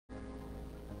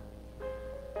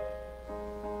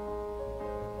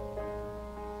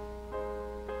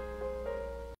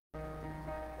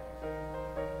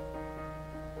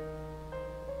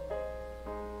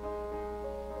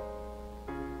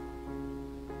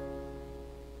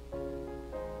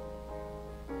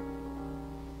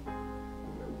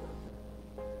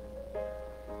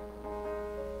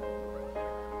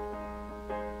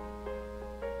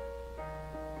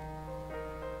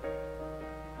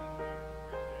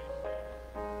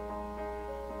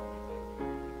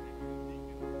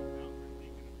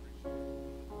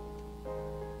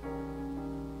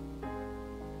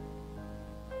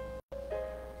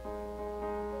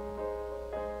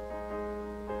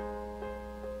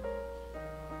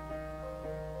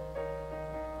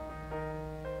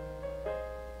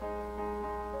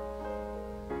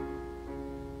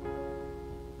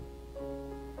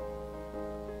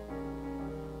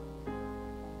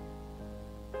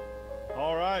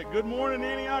right. Good morning,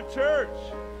 Antioch Church.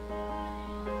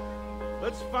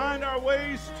 Let's find our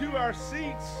ways to our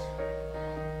seats.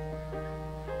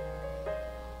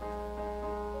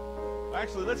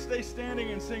 Actually, let's stay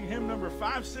standing and sing hymn number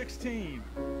 516,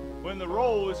 When the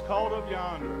Roll is Called Up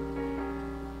Yonder.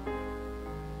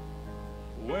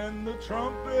 When the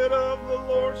trumpet of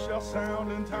the Lord shall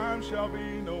sound and time shall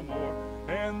be no more,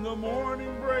 and the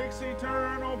morning breaks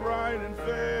eternal, bright and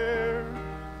fair,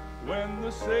 when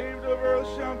the saved of earth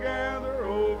shall gather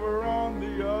over on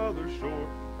the other shore,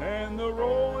 and the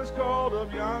roll is called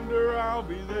up yonder, I'll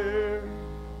be there.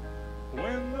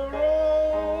 When the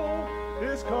roll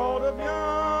is called up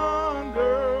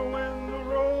yonder, when the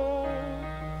roll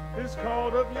is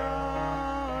called up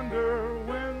yonder,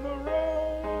 when the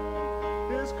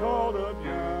roll is called up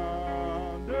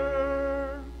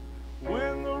yonder,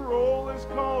 when the roll is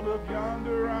called up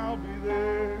yonder, I'll be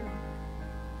there.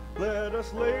 Let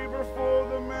us labor for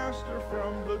the Master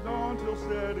from the dawn till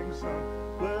setting sun.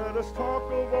 Let us talk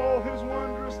of all his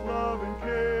wondrous love and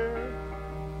care.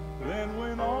 Then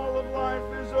when all of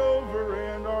life is over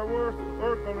and our work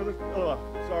on the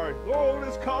roll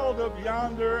is called up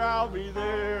yonder, I'll be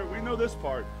there. We know this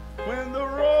part. When the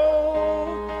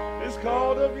roll is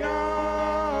called up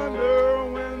yonder,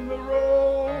 when the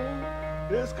roll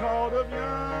is called up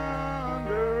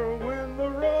yonder, when the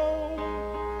roll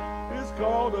is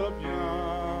called up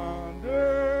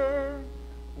yonder,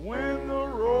 when the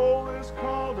roll is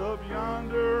called up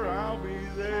yonder, I'll be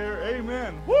there.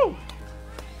 Amen. Woo!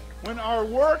 When our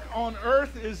work on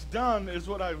earth is done is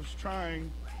what I was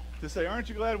trying to say. Aren't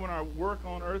you glad when our work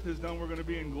on earth is done, we're going to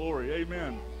be in glory?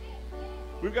 Amen.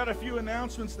 We've got a few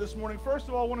announcements this morning. First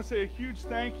of all, I want to say a huge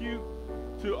thank you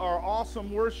to our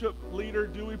awesome worship leader,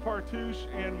 Dewey Partouche,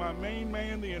 and my main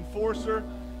man, the enforcer,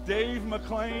 Dave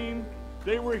McLean.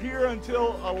 They were here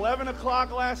until 11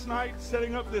 o'clock last night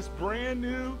setting up this brand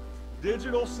new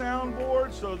digital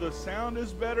soundboard, so the sound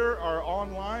is better. Our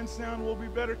online sound will be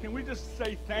better. Can we just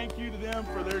say thank you to them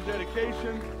for their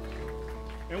dedication?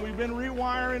 And we've been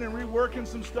rewiring and reworking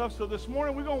some stuff, so this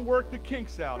morning we're going to work the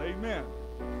kinks out. Amen.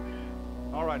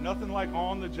 All right, nothing like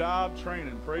on-the-job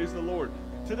training. Praise the Lord.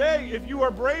 Today, if you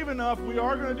are brave enough, we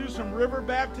are going to do some river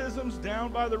baptisms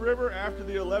down by the river after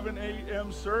the 11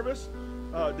 a.m. service,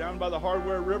 down by the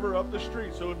Hardware River up the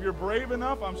street. So if you're brave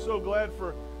enough, I'm so glad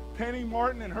for Penny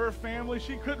Martin and her family.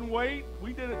 She couldn't wait.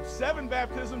 We did 7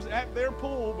 baptisms at their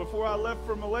pool before I left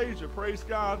for Malaysia. Praise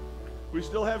God. We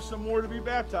still have some more to be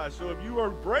baptized. So if you are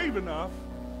brave enough,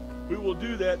 we will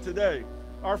do that today.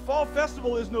 Our fall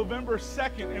festival is November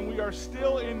 2nd, and we are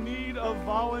still in need of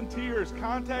volunteers.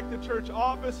 Contact the church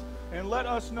office and let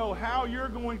us know how you're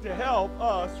going to help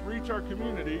us reach our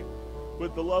community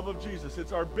with the love of Jesus.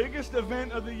 It's our biggest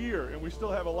event of the year, and we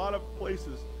still have a lot of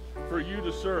places for you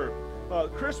to serve.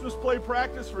 Christmas play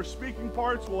practice for speaking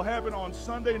parts will happen on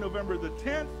Sunday, November the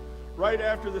 10th. Right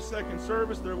after the second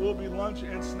service, there will be lunch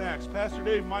and snacks. Pastor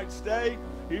Dave might stay,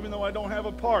 even though I don't have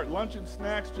a part. Lunch and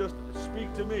snacks, just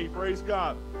speak to me. Praise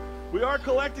God. We are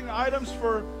collecting items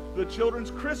for the children's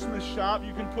Christmas shop.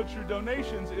 You can put your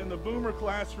donations in the Boomer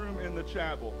classroom in the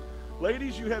chapel.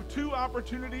 Ladies, you have 2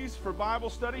 opportunities for Bible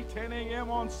study, 10 a.m.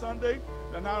 on Sunday,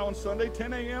 not on Sunday,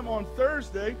 10 a.m. on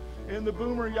Thursday in the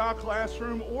Boomer Yacht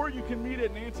classroom, or you can meet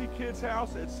at Nancy Kids'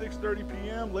 house at 6:30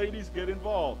 p.m. Ladies, get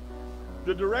involved.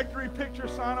 The directory picture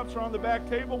sign-ups are on the back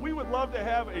table. We would love to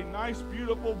have a nice,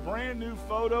 beautiful, brand new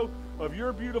photo of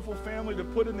your beautiful family to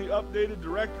put in the updated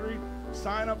directory.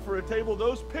 Sign up for a table.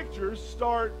 Those pictures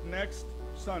start next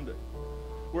Sunday.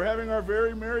 We're having our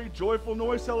very merry, joyful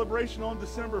noise celebration on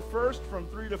December 1st from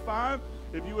 3 to 5.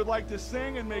 If you would like to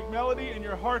sing and make melody in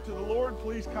your heart to the Lord,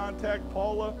 please contact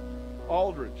Paula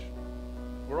Aldridge.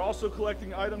 We're also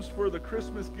collecting items for the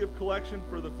Christmas gift collection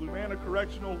for the Fluvanna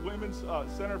Correctional Women's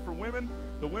Center for Women,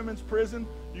 the Women's Prison.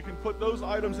 You can put those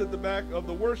items at the back of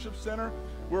the worship center.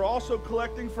 We're also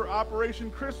collecting for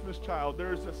Operation Christmas Child.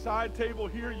 There's a side table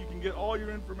here. You can get all your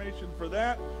information for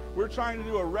that. We're trying to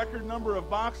do a record number of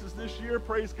boxes this year,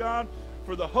 praise God,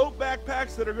 for the Hope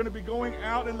backpacks that are going to be going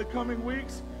out in the coming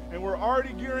weeks. And we're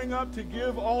already gearing up to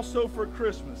give also for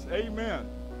Christmas. Amen.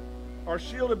 Our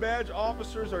shielded badge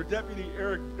officers are Deputy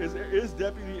Eric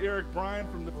Bryan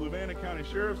from the Fluvanna County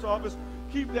Sheriff's Office.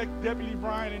 Keep Deputy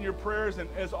Bryan in your prayers, and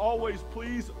as always,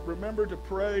 please remember to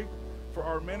pray for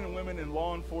our men and women in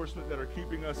law enforcement that are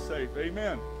keeping us safe.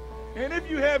 Amen. And if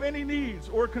you have any needs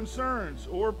or concerns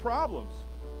or problems,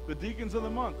 the deacons of the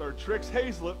month are Trix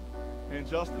Hazlett and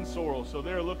Justin Sorrell. So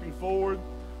they're looking forward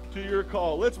to your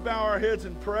call. Let's bow our heads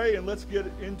and pray, and let's get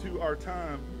into our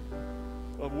time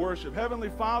of worship. Heavenly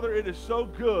Father, it is so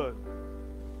good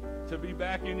to be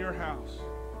back in your house.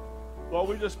 Lord,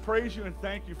 we just praise you and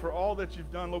thank you for all that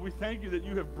you've done. Lord, we thank you that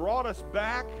you have brought us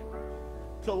back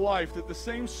to life, that the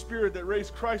same Spirit that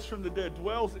raised Christ from the dead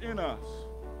dwells in us.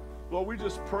 Lord, we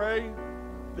just pray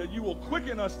that you will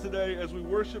quicken us today as we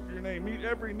worship your name. Meet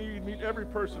every need, meet every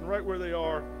person right where they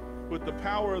are with the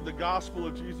power of the gospel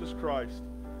of Jesus Christ.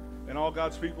 And all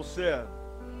God's people said,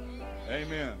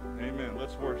 amen. Amen.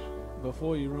 Let's worship.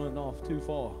 Before you run off too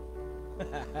far,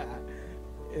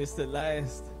 it's the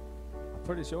last, I'm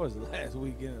pretty sure it's the last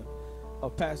weekend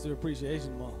of Pastor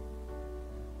Appreciation Month.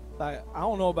 Like, I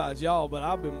don't know about y'all, but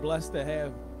I've been blessed to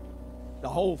have the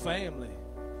whole family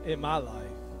in my life.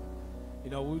 You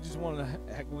know, we just want to,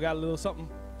 we got a little something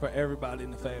for everybody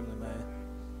in the family, man.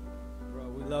 Bro,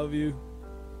 we love you.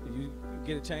 If you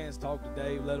get a chance, talk to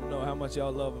Dave. Let him know how much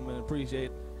y'all love him and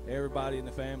appreciate everybody in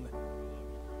the family.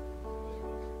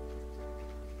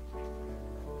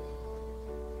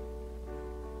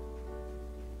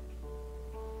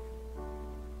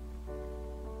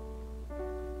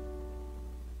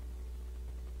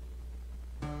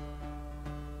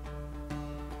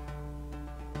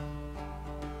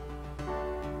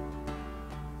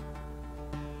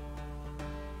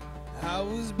 I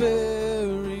was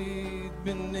buried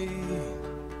beneath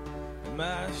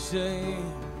my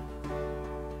shame.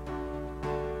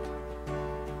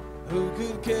 Who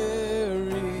could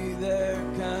carry that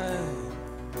kind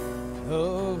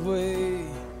of weight?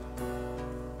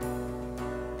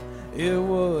 It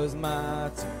was my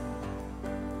turn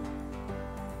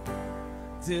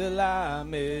till I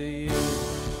met you.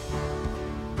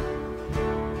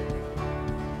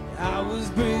 I was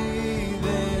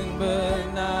breathing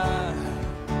but not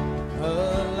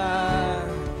alive.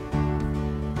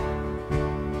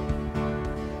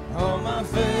 All my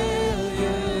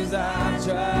failures I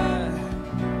tried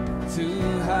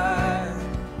to hide.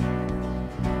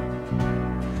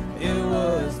 It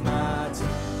was my turn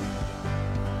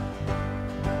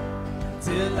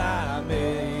till I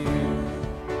met you.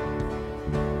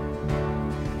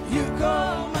 You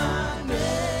called my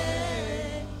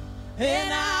name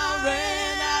and I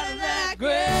ran out of that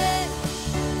grave.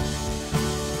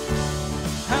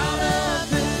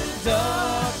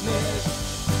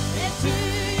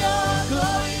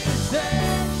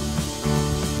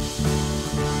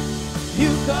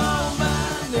 Call my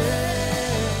name,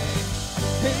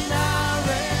 and I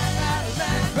ran out of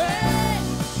that grave,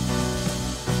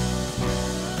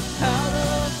 out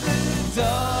of the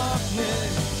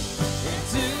darkness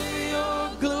into your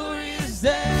glorious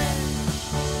day.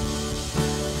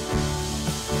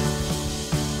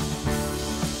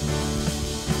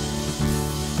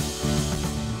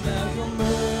 Now your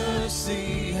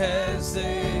mercy has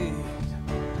saved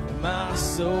my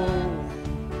soul.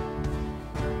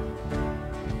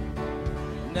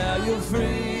 Now your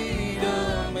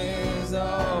freedom is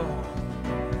all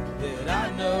that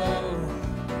I know.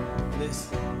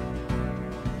 Listen,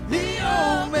 the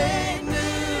old made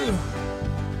new.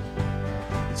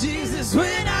 Jesus,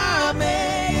 when I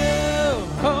met you,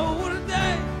 oh, what a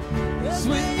day. That's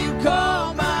when you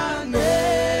called my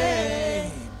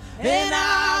name, and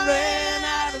I ran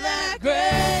out of that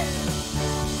grave,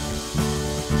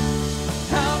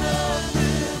 out of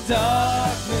the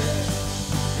darkness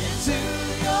into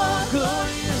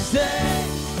glorious day.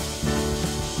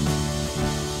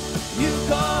 You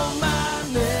called my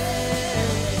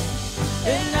name,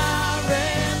 and I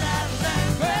ran out of that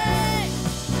grave,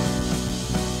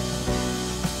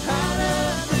 out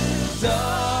of the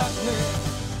darkness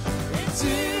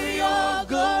into your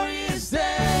glorious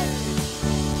day.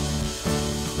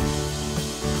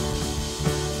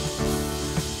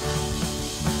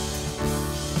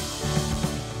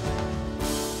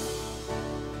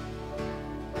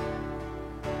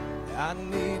 I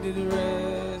needed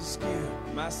rescue,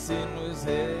 my sin was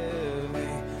heavy.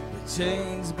 The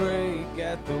chains break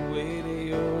at the weight of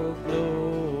your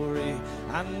glory.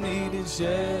 I needed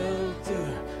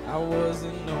shelter, I was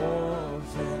an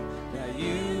orphan. Now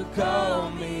you call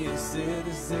me a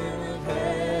citizen of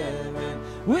heaven.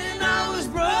 When I was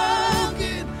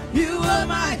broken, you were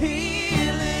my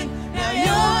healing. Now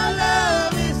your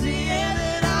love is the air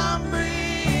that I'm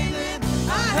breathing.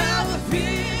 I have a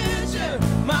future,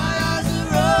 my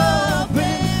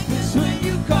open, 'cause when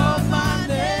you called my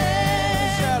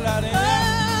name, shout out in I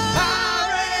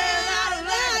ran out of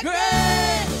that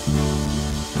grave,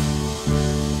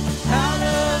 out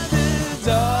of the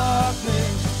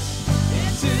darkness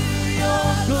into your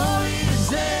glorious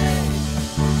day.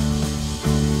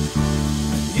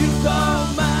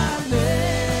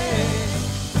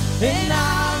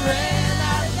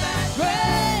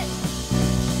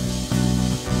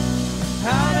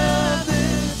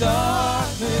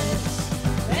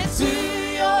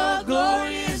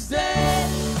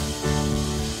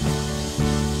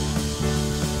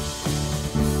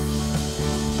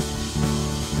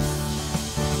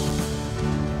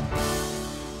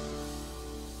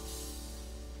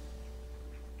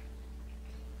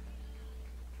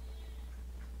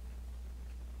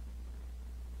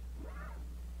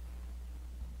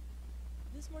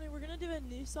 this morning. We're going to do a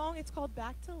new song. It's called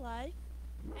Back to Life.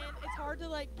 And it's hard to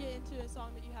get into a song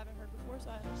that you haven't heard before,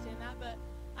 so I understand that. But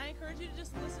I encourage you to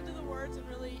just listen to the words and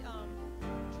really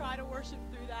try to worship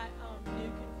through that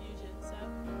new confusion. So.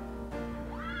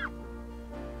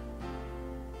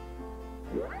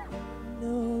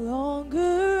 No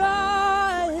longer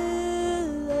I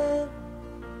live,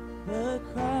 but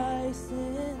Christ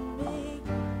in me,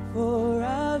 for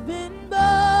I've been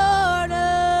born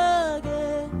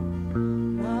again.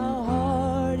 My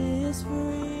heart is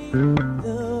free,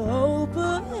 the hope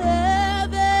of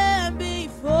heaven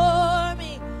before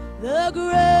me, the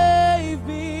grave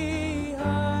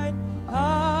behind.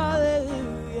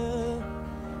 Hallelujah,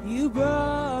 you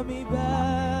brought me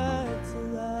back to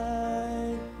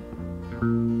life.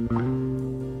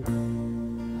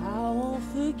 I won't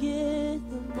forget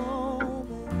the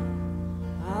moment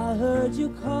I heard you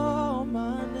call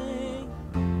my name,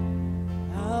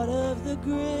 out of the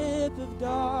grip of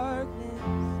darkness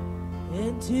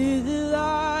into the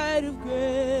light of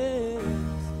grace,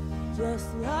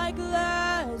 just like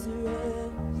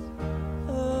Lazarus.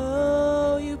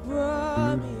 Oh, you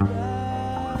brought me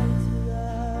back to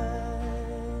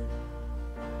life.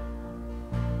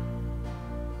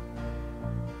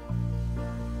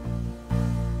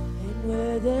 And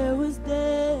where there was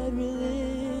dead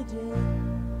religion,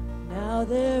 now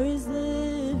there is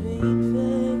living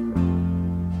faith.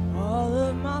 All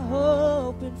of my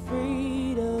hope and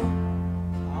freedom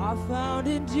are found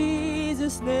in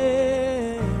Jesus'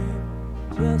 name,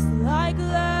 just like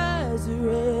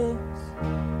Lazarus.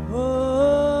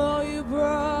 Oh, you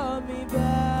brought me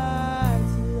back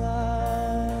to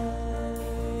life.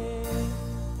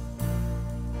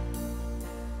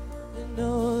 And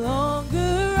no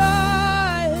longer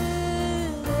I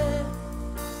live,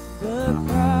 but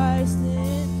Christ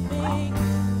in me,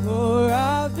 for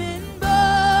I've been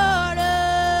born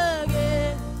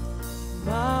again.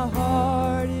 My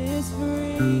heart is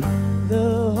free,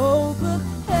 the hope of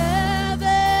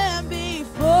heaven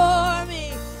before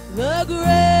me, the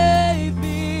grave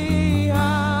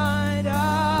behind.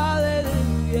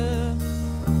 Hallelujah,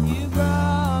 you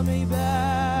brought me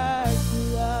back to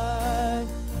life.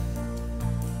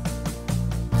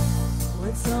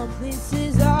 When something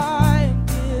says I am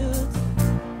guilty,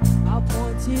 I'll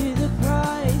point to the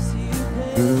price you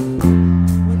paid.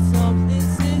 When something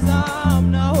says I'm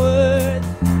not worthy,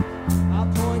 I'll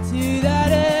point to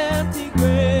that empty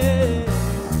grave,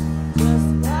 just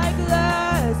like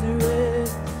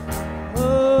Lazarus.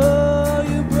 Oh,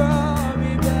 you brought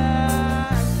me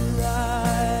back to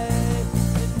life.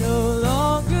 And no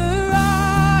longer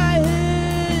I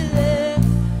live,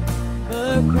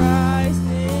 but Christ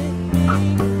in me,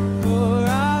 for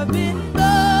I've been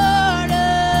born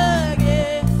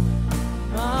again.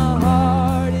 My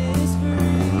heart is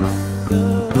free, the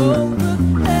hope of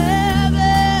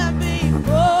heaven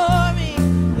before me,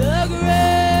 the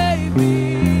grave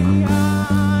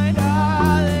behind.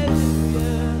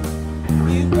 Hallelujah,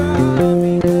 you brought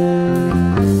me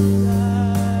back to life.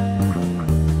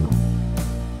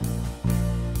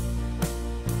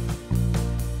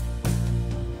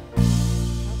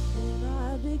 How can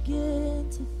I begin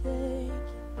to thank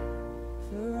you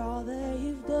for all that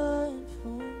you've done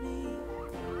for me?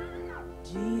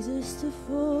 Jesus, to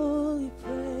fully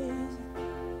praise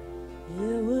you,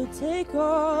 it would take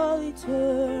all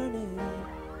eternity,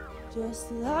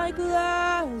 just like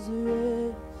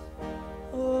Lazarus.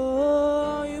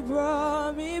 Oh, you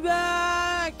brought me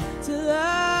back to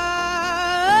life.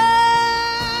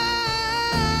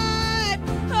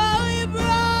 Oh, you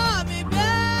brought me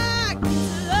back to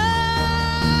life.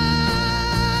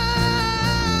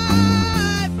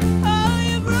 Oh,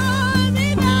 you brought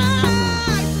me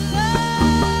back to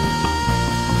life.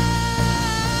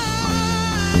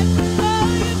 Oh,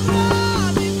 you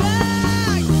brought me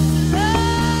back to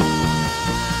life.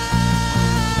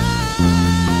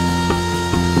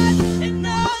 And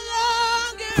no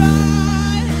longer I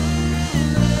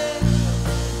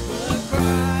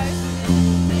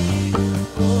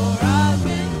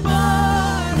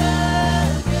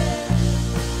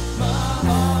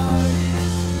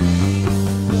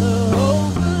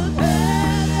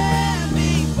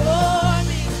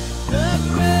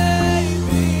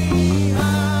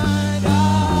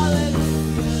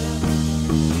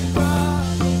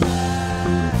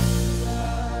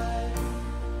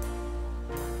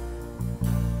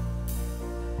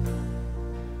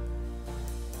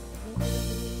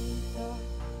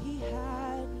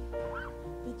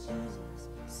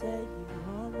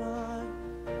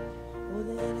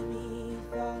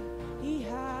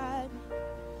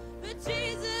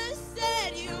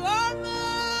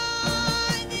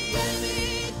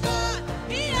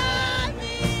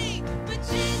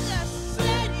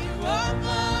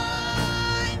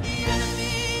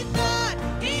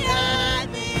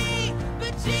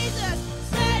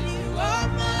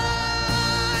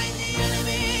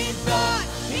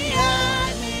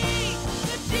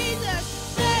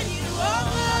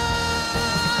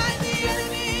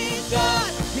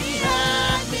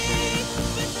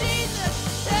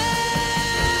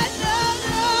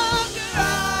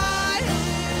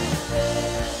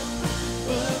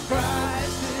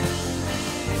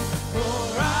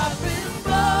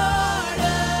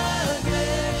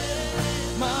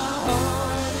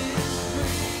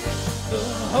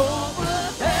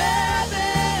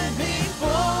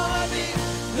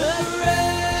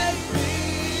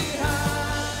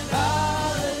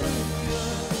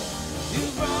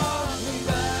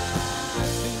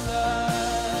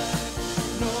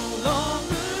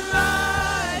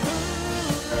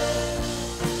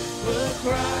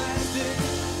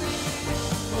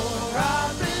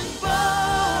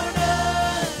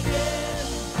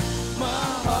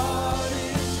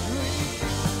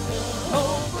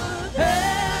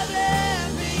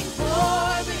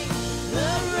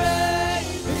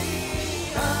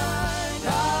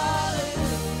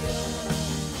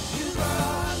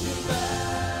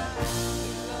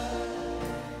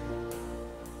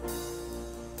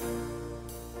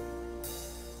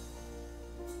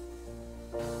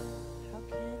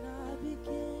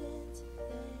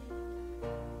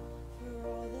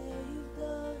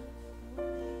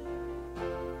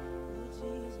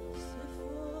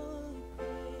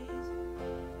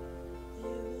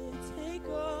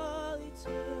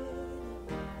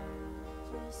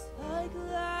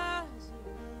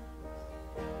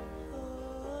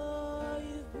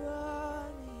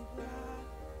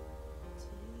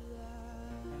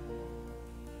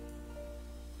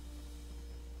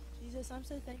Jesus, I'm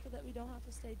so thankful that we don't have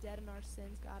to stay dead in our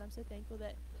sins, God. I'm so thankful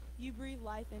that you breathe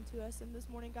life into us. And this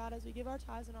morning, God, as we give our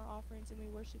tithes and our offerings and we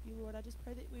worship you, Lord, I just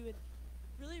pray that we would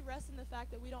really rest in the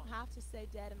fact that we don't have to stay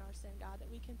dead in our sin, God,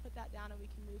 that we can put that down and we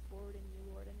can move forward in you,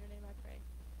 Lord. In your name I pray.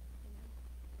 Amen.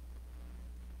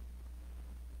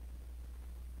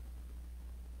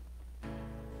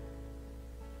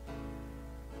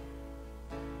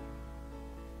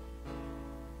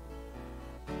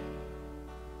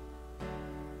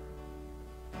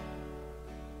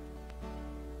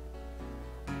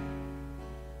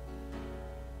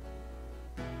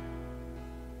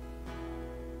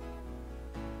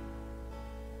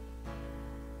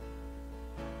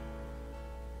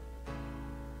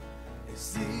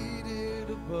 Seated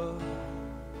above,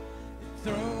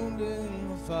 enthroned in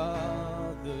the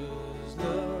Father's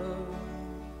love,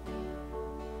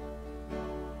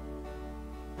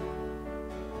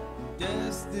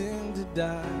 destined to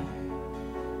die,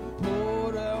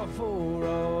 poured out for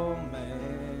all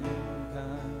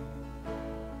mankind.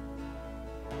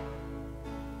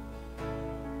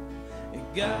 And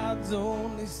God's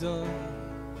only Son,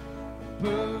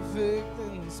 perfect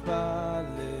and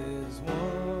spotless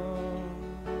one.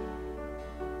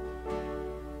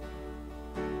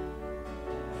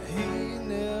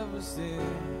 Sin,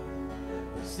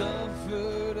 but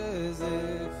suffered as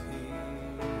if he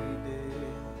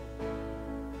did.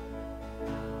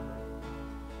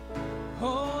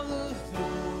 All authority,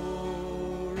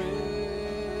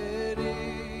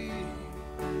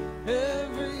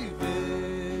 every victory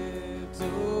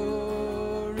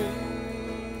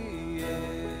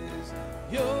is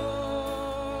yours.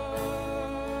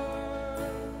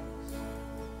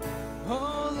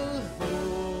 All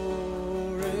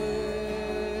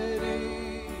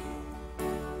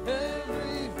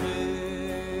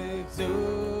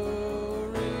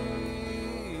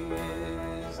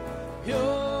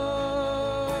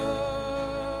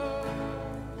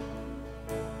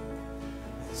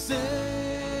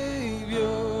Savior,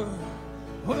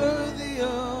 worthy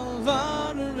of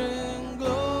honor and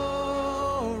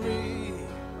glory,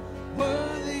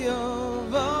 worthy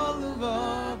of all of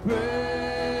our praise.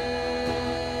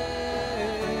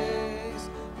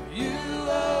 For you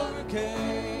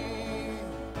overcame,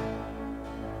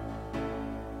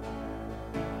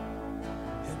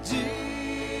 and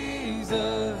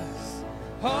Jesus,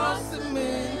 awesome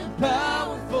in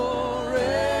power forever.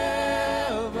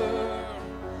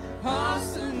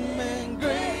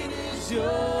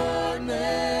 Your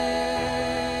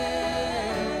name,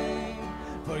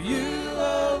 for you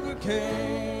overcame.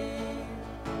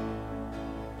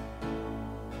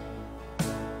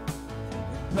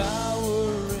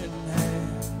 Power in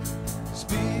hand,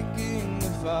 speaking the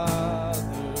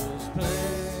Father's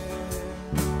plan,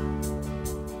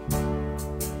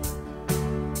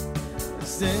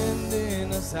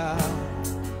 sending us out,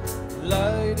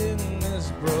 light in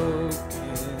this broken.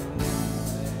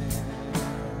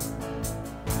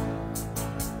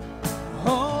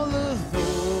 All authority,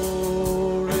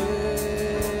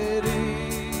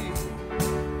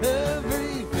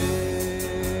 every victory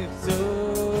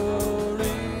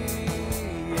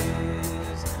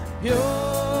is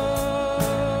yours.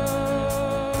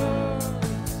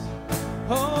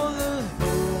 All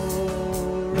authority,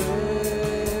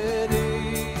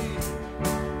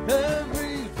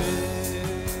 every victory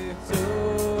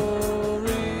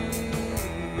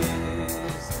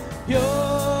is yours.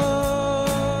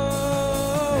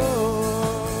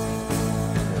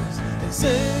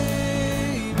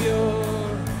 Savior,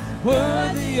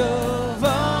 worthy of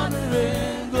honor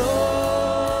and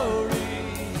glory,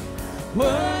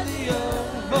 worthy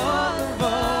of all of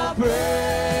our praise,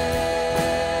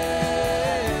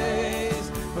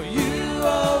 for you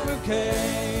overcame.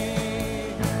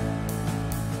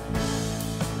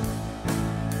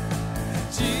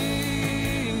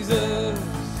 Jesus,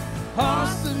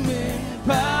 awesome in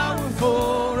power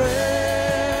forever.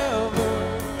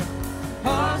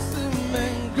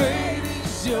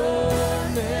 Your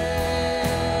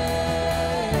name,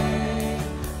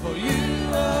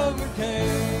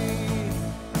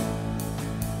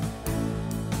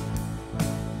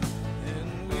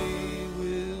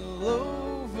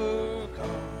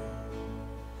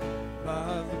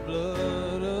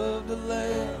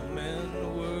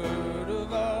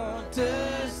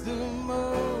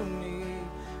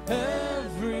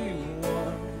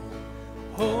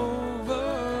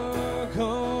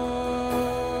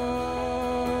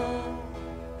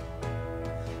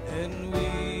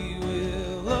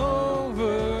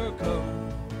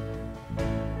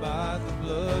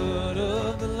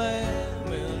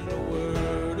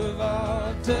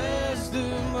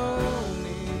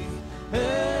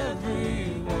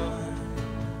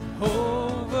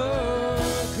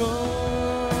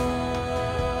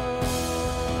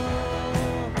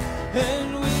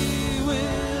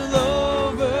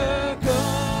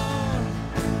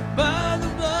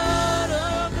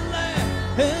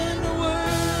 and the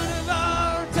word of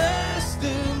our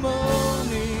testimony.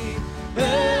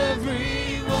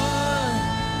 Everyone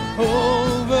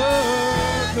overcomes.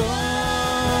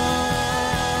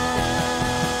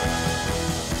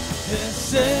 And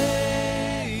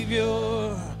Savior,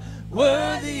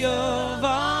 worthy of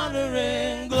honor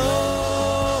and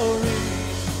glory,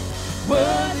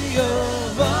 worthy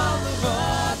of all of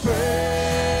our praise.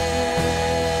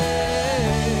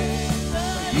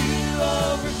 You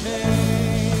overcame.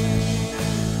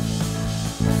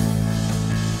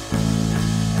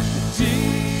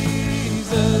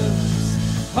 Jesus,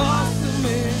 awesome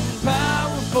and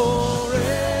powerful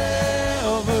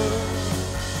forever.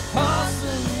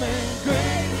 Awesome and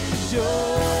great is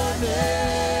your name.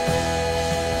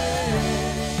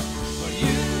 For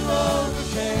you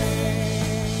overcame.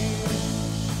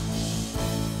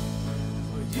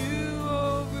 For you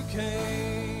overcame.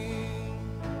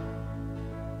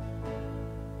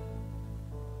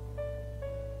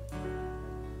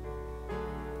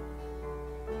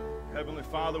 Heavenly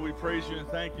Father, we praise you and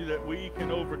thank you that we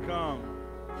can overcome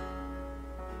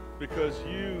because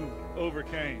you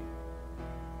overcame.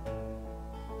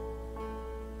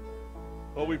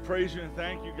 Well, we praise you and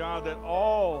thank you, God, that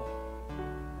all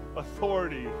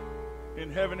authority in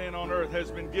heaven and on earth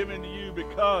has been given to you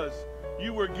because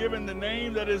you were given the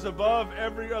name that is above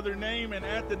every other name, and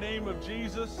at the name of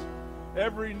Jesus,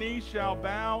 every knee shall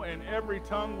bow and every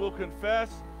tongue will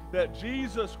confess that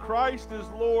Jesus Christ is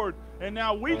Lord. And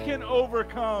now we can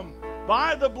overcome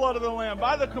by the blood of the Lamb,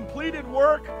 by the completed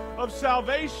work of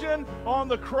salvation on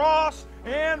the cross,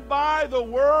 and by the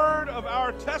word of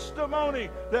our testimony,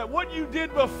 that what you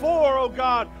did before, oh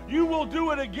God, you will do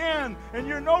it again, and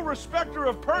you're no respecter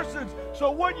of persons.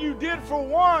 So what you did for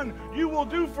one, you will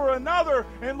do for another.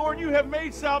 And Lord, you have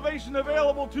made salvation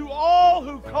available to all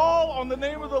who call on the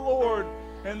name of the Lord,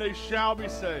 and they shall be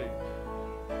saved.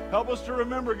 Help us to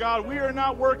remember, God, we are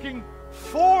not working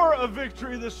for a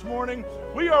victory this morning.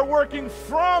 We are working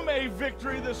from a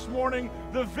victory this morning.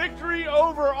 The victory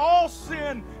over all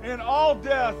sin and all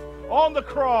death on the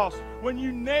cross, when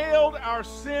you nailed our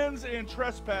sins and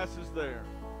trespasses there.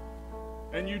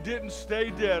 And you didn't stay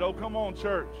dead. Oh, come on,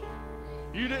 church.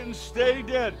 You didn't stay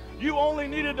dead. You only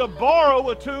needed to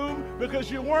borrow a tomb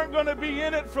because you weren't going to be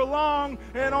in it for long.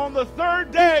 And on the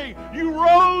third day, you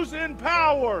rose in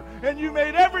power and you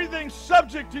made everything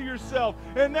subject to yourself.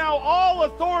 And now all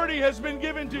authority has been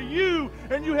given to you,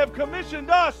 and you have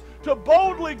commissioned us to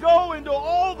boldly go into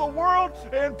all the world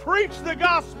and preach the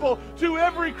gospel to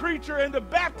every creature and to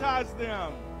baptize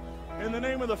them in the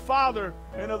name of the Father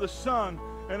and of the Son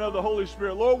and of the Holy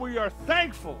Spirit. Lord, we are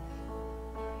thankful.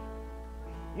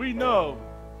 We know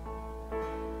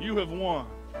you have won.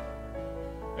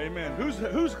 Amen.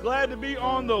 Who's glad to be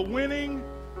on the winning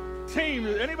team?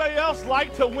 Does anybody else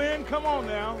like to win? Come on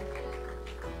now.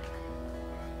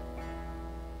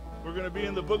 We're going to be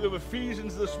in the book of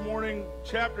Ephesians this morning,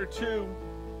 chapter 2,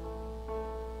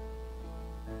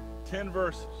 10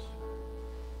 verses.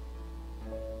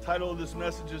 The title of this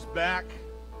message is Back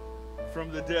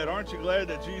from the Dead. Aren't you glad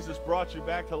that Jesus brought you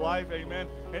back to life? Amen.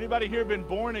 Anybody here been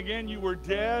born again? You were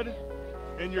dead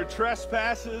in your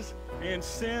trespasses and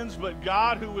sins, but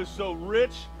God, who is so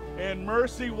rich in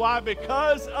mercy, why?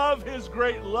 Because of his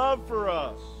great love for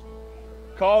us,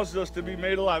 caused us to be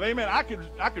made alive. Amen. I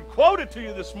could quote it to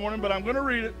you this morning, but I'm going to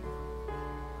read it.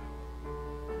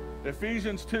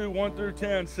 Ephesians 2, 1 through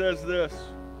 10 says this: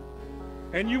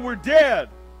 and you were dead.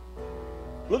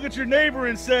 Look at your neighbor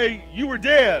and say, you were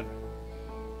dead.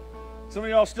 Some of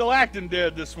y'all still acting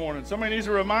dead this morning. Somebody needs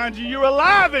to remind you you're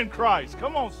alive in Christ.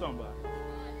 Come on, somebody.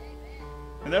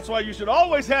 And that's why you should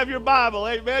always have your Bible,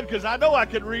 amen, because I know I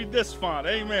could read this font,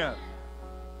 amen.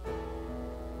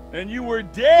 And you were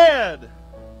dead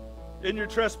in your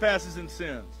trespasses and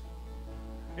sins,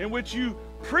 in which you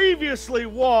previously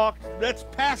walked, that's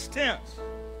past tense,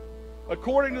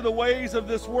 according to the ways of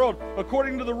this world,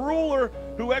 according to the ruler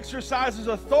who exercises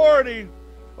authority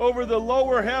over the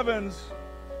lower heavens,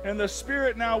 and the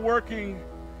spirit now working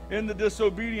in the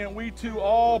disobedient. We too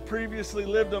all previously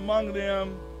lived among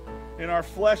them in our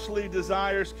fleshly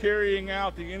desires, carrying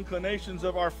out the inclinations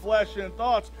of our flesh and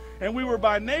thoughts. And we were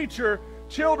by nature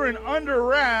children under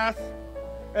wrath,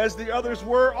 as the others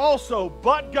were also.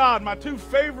 But God, my two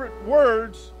favorite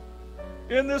words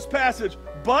in this passage,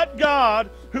 but God,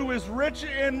 who is rich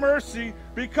in mercy,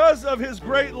 because of his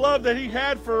great love that he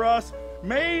had for us,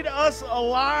 made us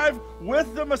alive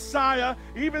with the Messiah,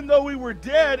 even though we were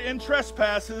dead in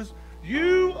trespasses.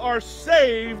 You are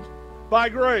saved by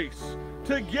grace.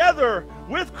 Together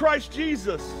with Christ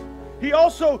Jesus, he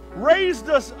also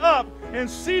raised us up and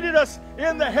seated us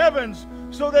in the heavens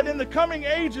so that in the coming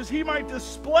ages he might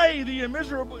display the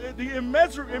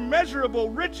immeasurable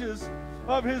riches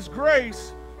of his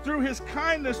grace through his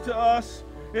kindness to us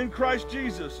in Christ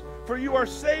Jesus. For you are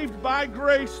saved by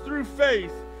grace through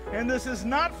faith, and this is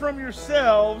not from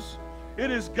yourselves,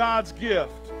 it is God's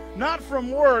gift, not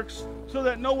from works, so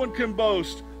that no one can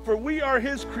boast. For we are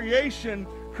his creation,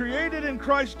 created in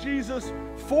Christ Jesus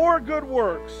for good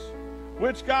works,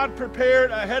 which God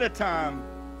prepared ahead of time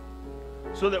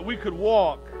so that we could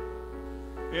walk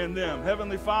in them.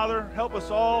 Heavenly Father, help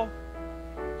us all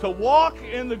to walk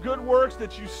in the good works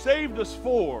that you saved us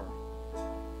for,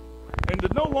 and to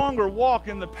no longer walk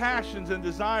in the passions and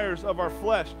desires of our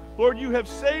flesh. Lord, you have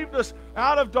saved us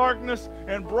out of darkness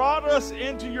and brought us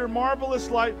into your marvelous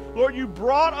light. Lord, you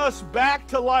brought us back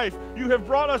to life. You have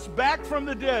brought us back from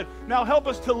the dead. Now help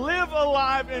us to live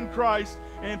alive in Christ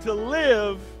and to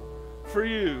live for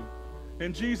you.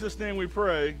 In Jesus' name we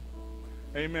pray.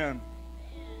 Amen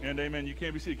and amen. You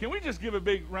can't be seated. Can we just give a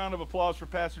big round of applause for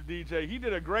Pastor DJ? He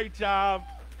did a great job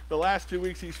the last 2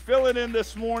 weeks. He's filling in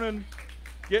this morning,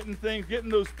 getting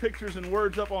those pictures and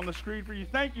words up on the screen for you.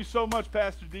 Thank you so much,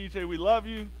 Pastor DJ. We love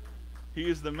you. He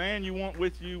is the man you want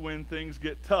with you when things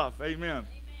get tough. Amen.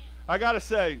 I got to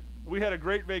say, we had a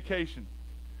great vacation.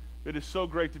 It is so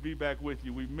great to be back with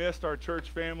you. We missed our church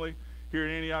family here at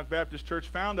Antioch Baptist Church.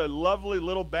 Found a lovely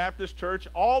little Baptist church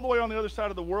all the way on the other side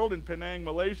of the world in Penang,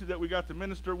 Malaysia, that we got to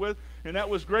minister with, and that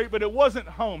was great, but it wasn't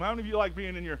home. How many of you like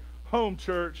being in your home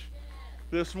church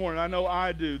this morning? I know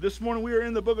I do. This morning we are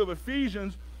in the book of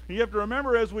Ephesians, and you have to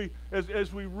remember as we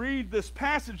read this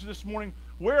passage this morning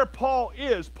where Paul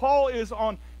is. Paul is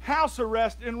on house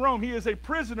arrest in Rome. He is a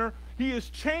prisoner. He is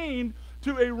chained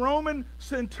to a Roman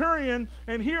centurion,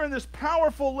 and here in this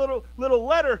powerful little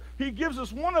letter, he gives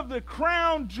us one of the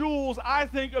crown jewels, I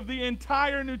think, of the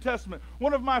entire New Testament.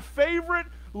 One of my favorite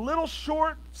little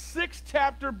short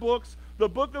 6-chapter books, the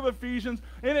book of Ephesians,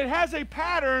 and it has a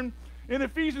pattern in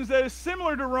Ephesians that is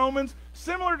similar to Romans,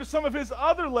 similar to some of his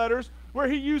other letters, where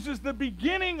he uses the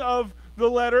beginning of the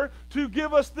letter to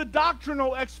give us the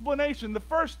doctrinal explanation. The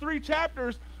first 3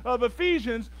 chapters of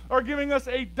Ephesians are giving us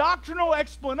a doctrinal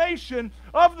explanation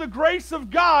of the grace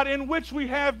of God in which we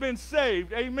have been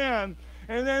saved. Amen.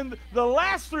 And then the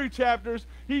last 3 chapters,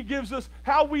 he gives us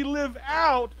how we live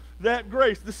out that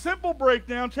grace. The simple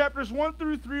breakdown, chapters 1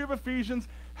 through 3 of Ephesians,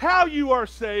 how you are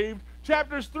saved.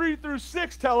 Chapters 3 through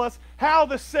 6 tell us how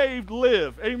the saved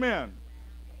live. Amen.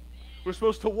 We're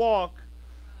supposed to walk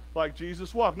like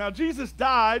Jesus walked. Now, Jesus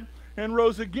died and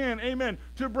rose again, amen,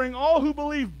 to bring all who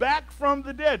believe back from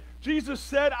the dead. Jesus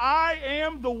said, I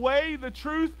am the way, the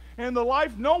truth, and the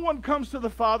life. No one comes to the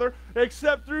Father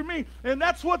except through me. And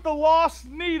that's what the lost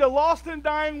need. A lost and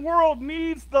dying world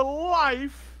needs the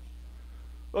life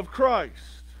of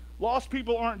Christ. Lost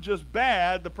people aren't just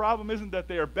bad. The problem isn't that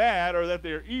they are bad or that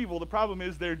they are evil. The problem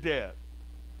is they're dead.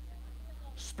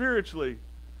 Spiritually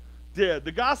dead.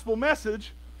 The gospel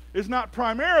message is not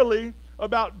primarily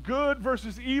about good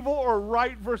versus evil or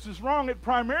right versus wrong. It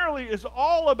primarily is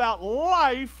all about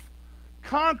life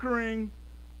conquering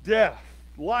death.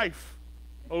 Life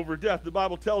over death. The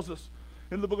Bible tells us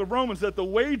in the book of Romans that the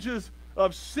wages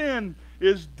of sin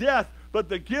is death, but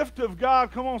the gift of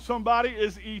God, come on somebody,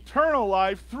 is eternal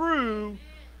life through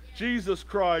Jesus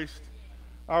Christ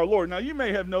our Lord. Now you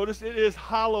may have noticed it is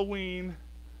Halloween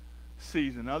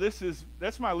season. Now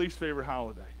that's my least favorite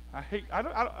holiday. I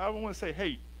don't want to say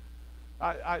hate.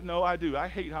 No, I do. I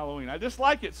hate Halloween. I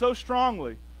dislike it so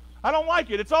strongly. I don't like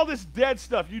it. It's all this dead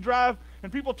stuff. You drive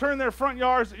and people turn their front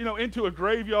yards, into a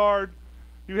graveyard.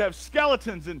 You have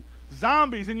skeletons and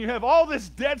zombies, and you have all this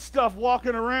dead stuff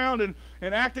walking around and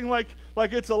acting like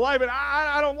it's alive. And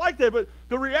I don't like that. But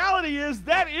the reality is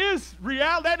that is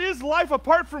real. That is life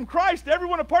apart from Christ.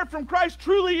 Everyone apart from Christ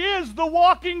truly is the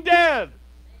walking dead.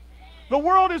 The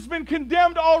world has been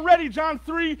condemned already. John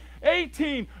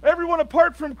 3:18. Everyone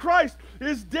apart from Christ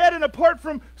is dead and apart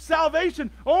from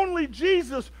salvation. Only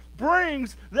Jesus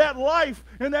brings that life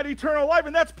and that eternal life.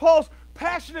 And that's Paul's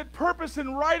passionate purpose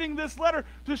in writing this letter,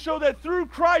 to show that through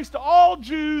Christ all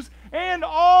Jews and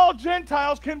all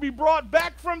Gentiles can be brought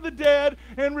back from the dead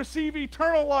and receive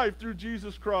eternal life through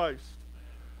Jesus Christ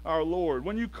our Lord.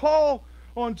 When you call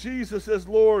on Jesus as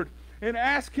Lord and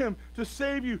ask him to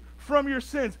save you from your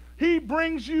sins, he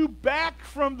brings you back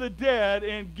from the dead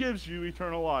and gives you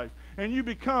eternal life. And you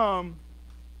become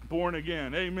born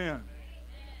again. Amen.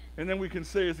 And then we can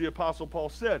say, as the Apostle Paul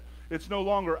said, it's no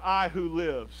longer I who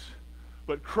lives,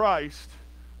 but Christ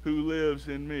who lives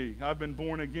in me. I've been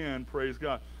born again, praise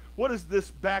God. What does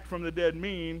this back from the dead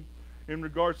mean in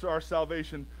regards to our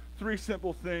salvation? 3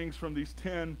 simple things from these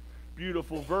 10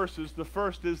 beautiful verses. The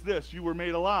first is this: you were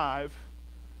made alive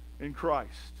in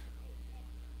Christ.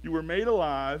 You were made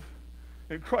alive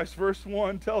in Christ. Verse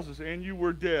 1 tells us, and you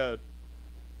were dead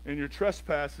in your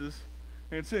trespasses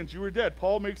and sins. You were dead.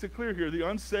 Paul makes it clear here. The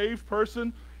unsaved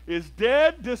person is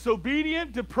dead,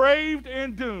 disobedient, depraved,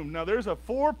 and doomed. Now there's a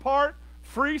 4-part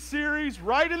free series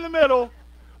right in the middle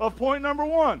of point number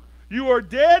 1. You are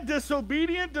dead,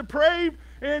 disobedient, depraved,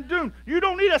 and doomed. You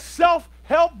don't need a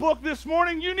self-help book this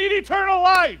morning. You need eternal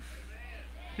life.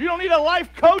 You don't need a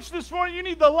life coach this morning. You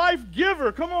need the life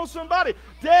giver. Come on, somebody.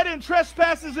 Dead in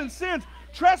trespasses and sins.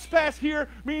 Trespass here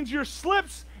means your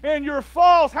slips and your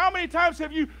falls. How many times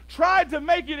have you tried to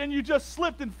make it and you just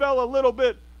slipped and fell a little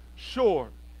bit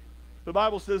short? The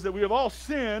Bible says that we have all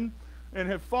sinned and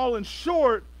have fallen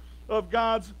short of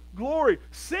God's glory.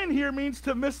 Sin here means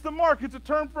to miss the mark. It's a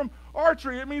term from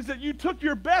archery. It means that you took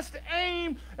your best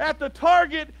aim at the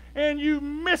target and you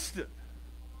missed it.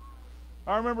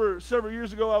 I remember several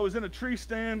years ago I was in a tree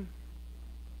stand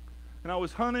and I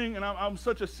was hunting, and I'm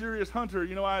such a serious hunter.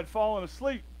 You know, I had fallen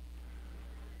asleep.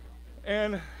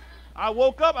 And I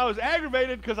woke up. I was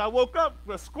aggravated because I woke up.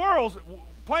 The squirrels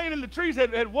playing in the trees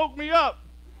had woke me up.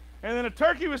 And then a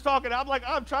turkey was talking. I'm like,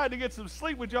 I'm trying to get some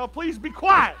sleep with y'all. Please be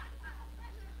quiet.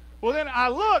 Well, then I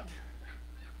looked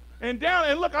and down,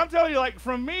 and look, I'm telling you, like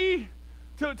from me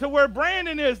to where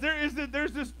Brandon is, there's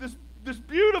this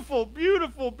beautiful,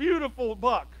 beautiful, beautiful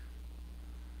buck.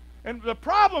 And the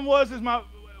problem was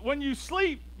when you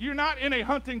sleep, you're not in a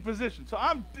hunting position. So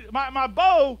my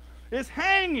bow is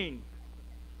hanging.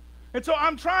 And so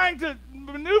I'm trying to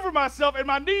maneuver myself, and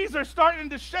my knees are starting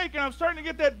to shake, and I'm starting to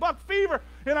get that buck fever,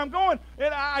 and I'm going,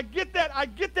 and I get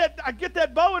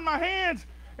that bow in my hands,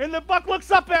 and the buck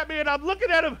looks up at me, and I'm looking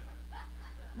at him.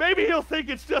 Maybe he'll think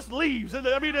it's just leaves.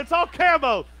 I mean, it's all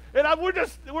camo. And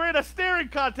we're in a staring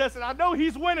contest, and I know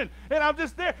he's winning, and I'm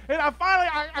just there. And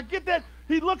I get that.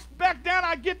 He looks back down.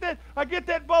 I get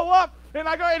that bow up, and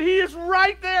I go, and he is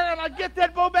right there, and I get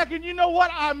that bow back, and you know what?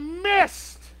 I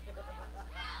missed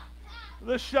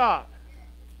the shot.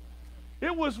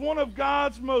 It was one of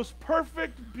God's most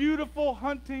perfect, beautiful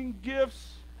hunting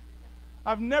gifts.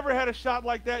 I've never had a shot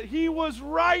like that. He was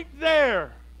right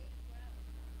there.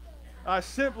 I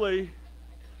simply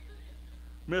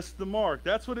missed the mark.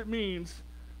 That's what it means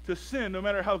to sin. No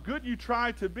matter how good you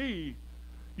try to be,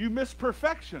 you miss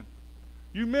perfection.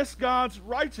 You miss God's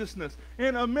righteousness.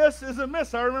 And a miss is a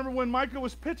miss. I remember when Micah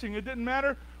was pitching, it didn't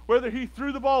matter whether he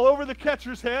threw the ball over the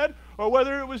catcher's head or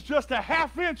whether it was just a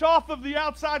half inch off of the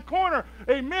outside corner.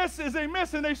 A miss is a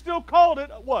miss, and they still called it,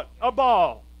 what? A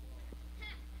ball.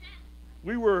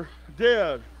 We were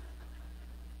dead.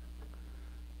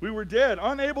 We were dead,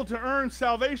 unable to earn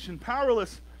salvation,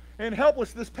 powerless and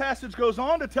helpless. This passage goes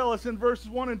on to tell us in verses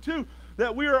 1 and 2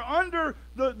 that we are under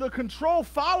the control,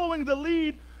 following the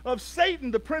lead of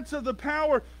Satan, the prince of the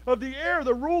power of the air,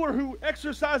 the ruler who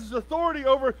exercises authority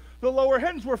over the lower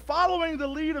heavens. We're following the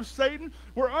lead of Satan.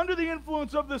 We're under the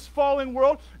influence of this falling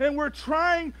world, and we're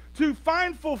trying to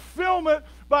find fulfillment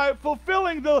by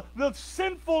fulfilling the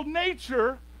sinful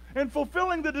nature and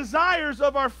fulfilling the desires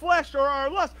of our flesh or our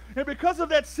lust. And because of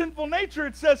that sinful nature,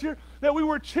 it says here that we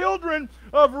were children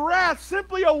of wrath,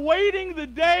 simply awaiting the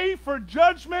day for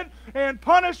judgment and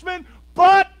punishment.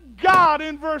 But God,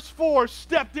 in verse 4,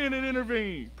 stepped in and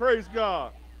intervened. Praise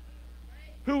God.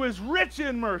 Who is rich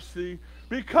in mercy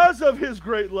because of his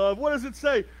great love. What does it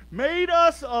say? Made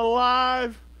us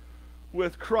alive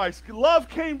with Christ. Love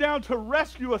came down to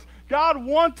rescue us. God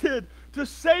wanted to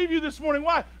save you this morning.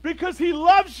 Why? Because he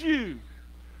loves you.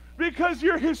 Because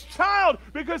you're his child.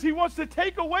 Because he wants to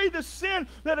take away the sin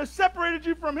that has separated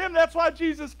you from him. That's why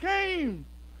Jesus came.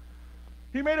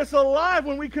 He made us alive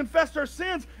when we confessed our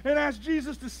sins and asked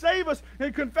Jesus to save us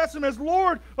and confess him as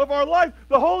Lord of our life.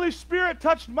 The Holy Spirit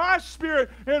touched my spirit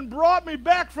and brought me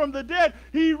back from the dead.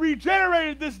 He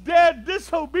regenerated this dead,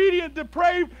 disobedient,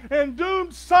 depraved, and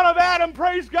doomed son of Adam,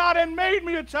 praise God, and made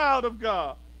me a child of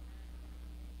God.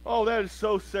 Oh, that is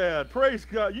so sad. Praise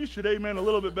God. You should amen a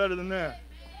little bit better than that.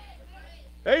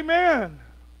 Amen.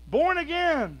 Born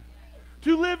again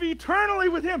to live eternally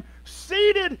with him,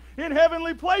 seated in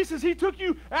heavenly places. He took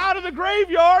you out of the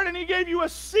graveyard and he gave you a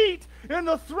seat in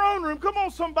the throne room. Come on,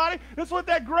 somebody. That's what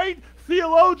that great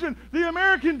theologian, the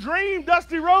American dream,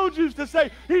 Dusty Rhodes, used to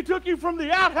say. He took you from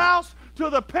the outhouse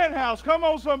to the penthouse. Come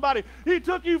on, somebody. He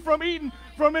took you from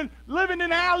living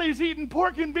in alleys, eating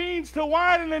pork and beans, to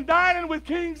wining and dining with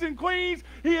kings and queens.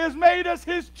 He has made us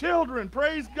his children.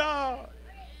 Praise God.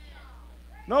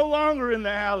 No longer in the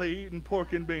alley eating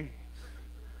pork and beans.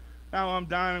 Now I'm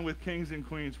dining with kings and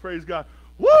queens. Praise God.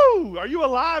 Woo! Are you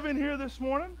alive in here this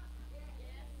morning?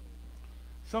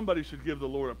 Somebody should give the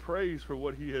Lord a praise for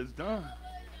what he has done.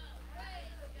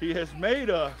 He has made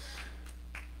us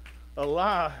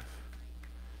alive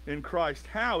in Christ.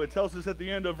 How? It tells us at the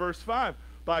end of verse 5.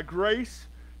 By grace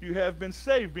you have been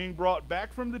saved. Being brought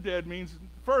back from the dead means,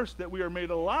 first, that we are made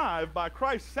alive by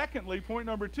Christ. Secondly, point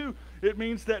number 2, it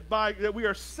means that we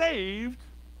are saved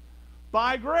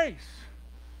by grace.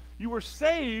 You were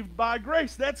saved by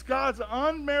grace. That's God's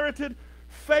unmerited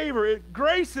favor.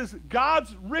 Grace is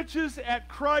God's riches at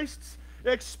Christ's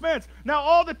expense. Now,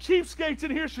 all the cheapskates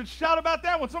in here should shout about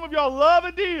that one. Some of y'all love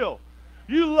a deal.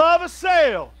 You love a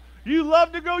sale. You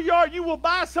love to go yard. You will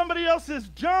buy somebody else's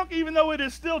junk even though it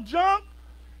is still junk.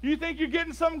 You think you're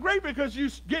getting something great because you're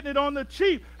getting it on the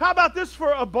cheap. How about this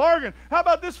for a bargain? How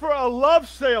about this for a love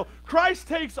sale? Christ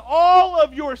takes all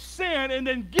of your sin and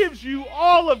then gives you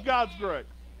all of God's grace.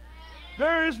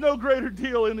 There is no greater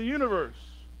deal in the universe.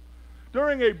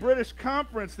 During a British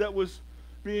conference that was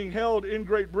being held in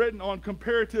Great Britain on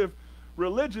comparative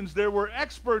religions, there were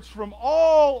experts from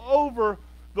all over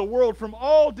the world, from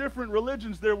all different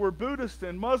religions. There were Buddhists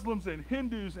and Muslims and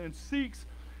Hindus and Sikhs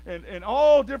and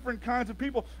all different kinds of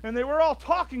people. And they were all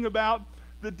talking about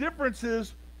the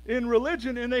differences in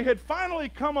religion, and they had finally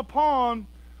come upon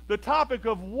the topic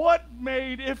of what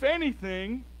made, if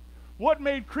anything, what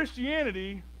made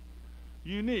Christianity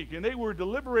unique. And they were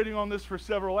deliberating on this for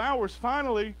several hours.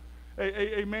 Finally,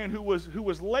 a man who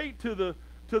was late to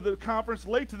the conference,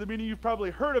 late to the meeting, you've probably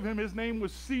heard of him. His name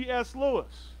was C.S.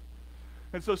 Lewis.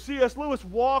 And so C.S. Lewis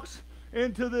walks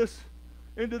into this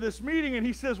meeting, and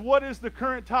he says, what is the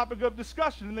current topic of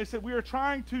discussion? And they said, we are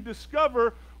trying to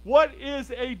discover what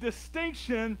is a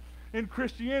distinction in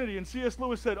Christianity. And C.S.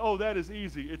 Lewis said, oh, that is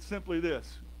easy. It's simply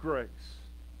this: grace.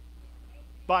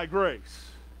 By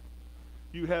grace,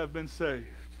 you have been saved.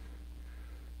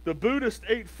 The Buddhist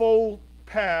eightfold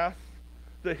path,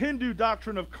 the Hindu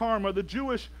doctrine of karma, the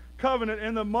Jewish covenant,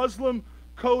 and the Muslim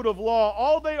code of law,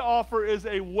 all they offer is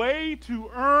a way to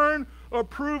earn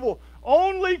approval.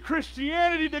 Only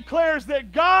Christianity declares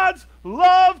that God's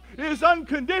love is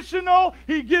unconditional.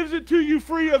 He gives it to you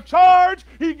free of charge.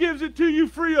 He gives it to you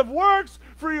free of works,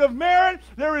 free of merit.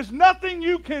 There is nothing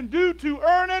you can do to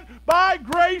earn it. By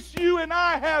grace, you and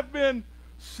I have been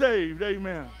saved.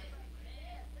 Amen.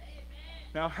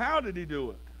 Now, how did he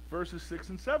do it? Verses 6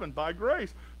 and 7. By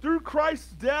grace, through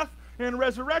Christ's death and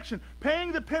resurrection,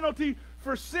 paying the penalty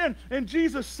for sin, and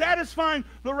Jesus satisfying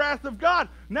the wrath of God.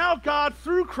 Now God,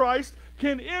 through Christ,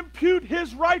 can impute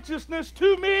his righteousness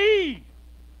to me.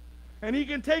 And he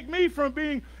can take me from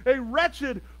being a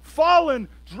wretched, fallen,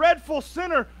 dreadful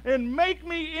sinner and make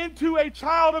me into a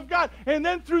child of God. And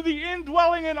then through the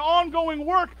indwelling and ongoing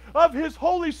work of his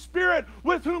Holy Spirit,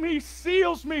 with whom he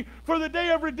seals me for the day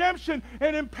of redemption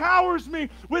and empowers me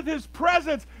with his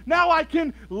presence, now I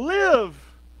can live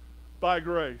by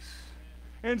grace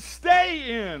and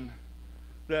stay in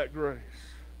that grace.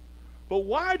 But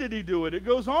why did he do it? It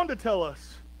goes on to tell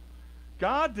us.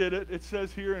 God did it, it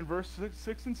says here in verse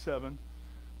 6 and 7,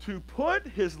 to put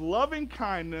his loving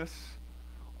kindness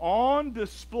on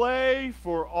display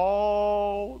for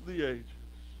all the ages.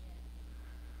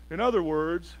 In other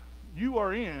words, you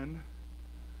are in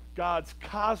God's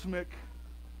cosmic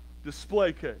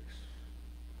display case.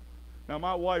 Now,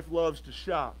 my wife loves to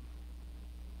shop.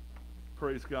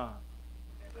 Praise God.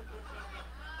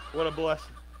 What a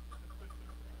blessing.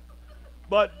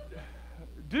 But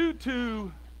due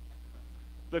to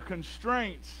the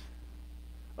constraints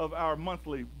of our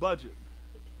monthly budget,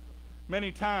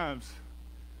 many times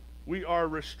we are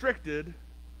restricted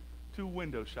to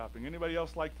window shopping. Anybody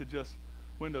else like to just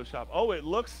window shop? Oh, it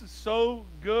looks so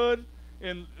good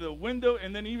in the window,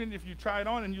 and then even if you try it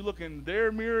on and you look in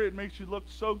their mirror, it makes you look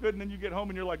so good, and then you get home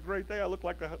and you're like, great day, I look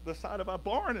like the side of a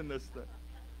barn in this thing.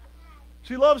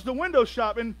 She loves to window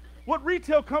shop, and what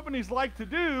retail companies like to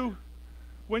do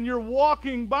when you're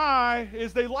walking by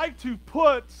is they like to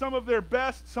put some of their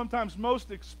best, sometimes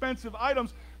most expensive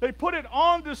items, they put it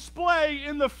on display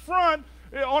in the front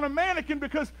on a mannequin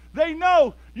because they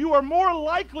know you are more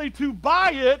likely to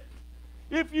buy it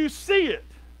if you see it.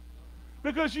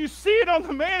 Because you see it on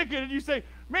the mannequin and you say,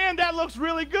 man, that looks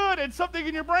really good. And something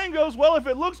in your brain goes, well, if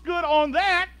it looks good on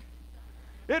that,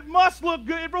 it must look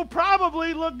good. It will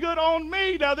probably look good on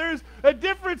me. Now, there's a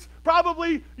difference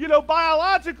probably,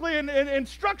 biologically and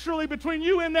structurally between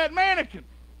you and that mannequin.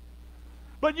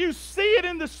 But you see it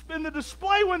in the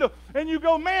display window, and you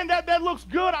go, man, that looks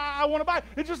good. I want to buy it.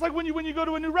 It's just like when you go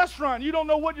to a new restaurant. You don't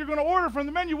know what you're going to order from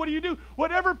the menu. What do?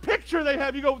 Whatever picture they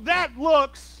have, you go, that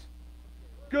looks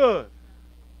good.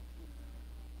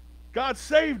 God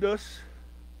saved us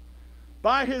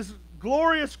by his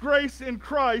glorious grace in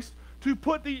Christ to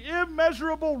put the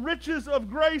immeasurable riches of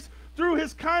grace through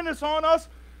his kindness on us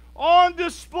on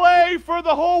display for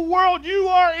the whole world. You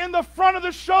are in the front of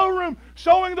the showroom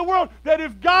showing the world that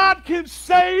if God can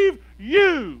save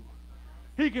you,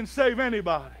 he can save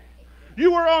anybody.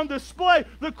 You are on display.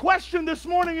 The question this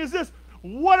morning is this: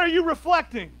 what are you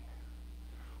reflecting?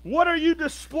 What are you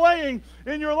displaying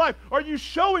in your life? Are you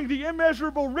showing the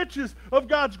immeasurable riches of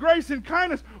God's grace and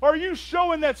kindness? Are you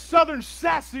showing that southern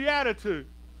sassy attitude?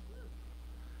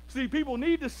 See, people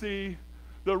need to see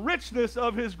the richness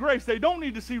of his grace. They don't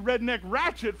need to see redneck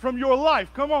ratchet from your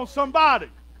life. Come on, somebody.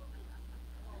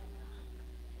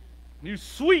 You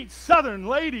sweet southern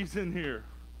ladies in here,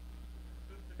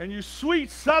 and you sweet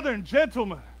southern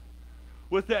gentlemen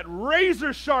with that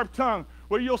razor-sharp tongue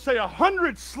where you'll say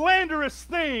 100 slanderous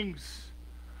things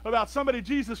about somebody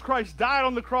Jesus Christ died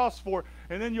on the cross for,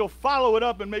 and then you'll follow it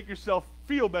up and make yourself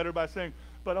feel better by saying,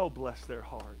 but oh, bless their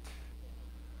heart.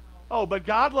 Oh, but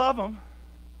God love them.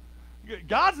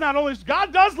 God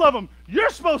does love them. You're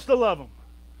supposed to love them.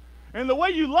 And the way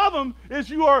you love them is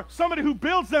you are somebody who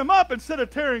builds them up instead of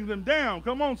tearing them down.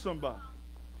 Come on, somebody.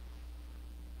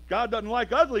 God doesn't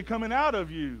like ugly coming out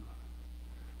of you,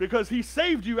 because he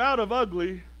saved you out of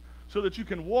ugly so that you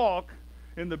can walk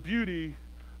in the beauty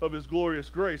of his glorious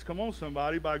grace. Come on,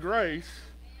 somebody. By grace,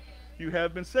 you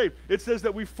have been saved. It says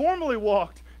that we formerly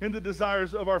walked in the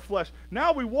desires of our flesh.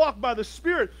 Now we walk by the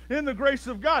Spirit in the grace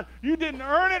of God. You didn't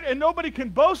earn it, and nobody can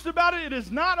boast about it. It is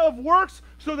not of works,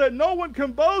 so that no one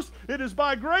can boast. It is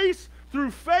by grace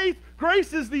through faith.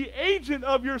 Grace is the agent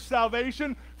of your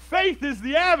salvation. Faith is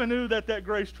the avenue that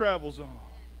grace travels on.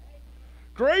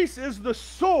 Grace is the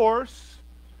source.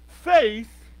 Faith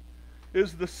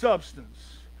is the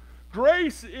substance.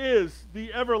 Grace is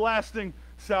the everlasting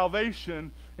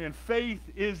salvation, and faith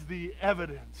is the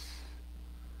evidence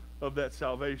of that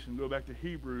salvation. Go back to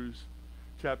Hebrews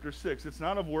chapter 6. It's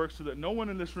not of works, so that no one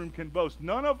in this room can boast.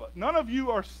 None of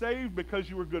you are saved because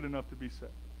you were good enough to be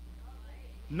saved.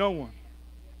 No one.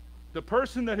 The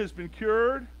person that has been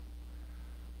cured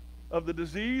of the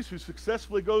disease, who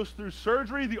successfully goes through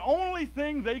surgery, the only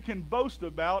thing they can boast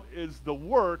about is the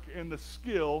work and the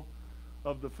skill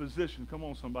of the physician. Come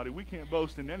on, somebody. We can't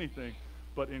boast in anything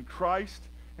but in Christ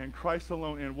and Christ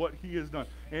alone and what he has done.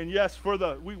 And yes,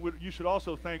 you should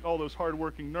also thank all those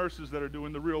hardworking nurses that are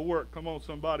doing the real work. Come on,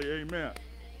 somebody. Amen.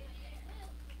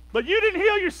 But you didn't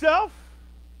heal yourself.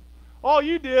 All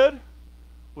you did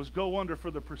was go under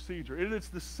for the procedure. It's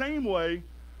the same way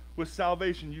with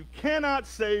salvation. You cannot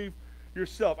save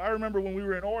yourself. I remember when we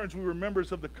were in Orange, we were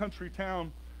members of the country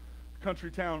town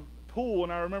pool,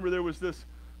 and I remember there was this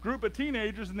group of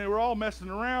teenagers, and they were all messing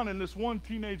around, and this one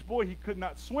teenage boy, he could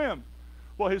not swim.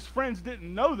 Well, his friends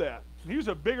didn't know that. He was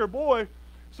a bigger boy,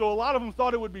 so a lot of them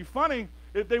thought it would be funny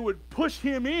if they would push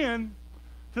him in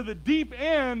to the deep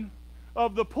end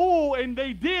of the pool, and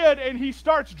they did, and he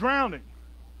starts drowning.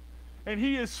 And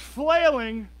he is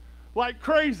flailing like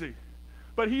crazy.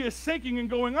 But he is sinking and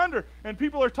going under. And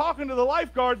people are talking to the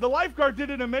lifeguard. The lifeguard did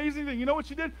an amazing thing. You know what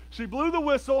she did? She blew the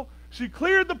whistle, she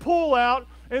cleared the pool out,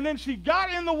 and then she got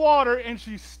in the water and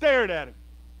she stared at him.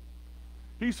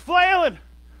 He's flailing,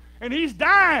 and he's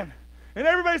dying. And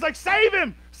everybody's like, save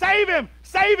him, save him,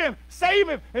 save him, save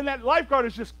him. And that lifeguard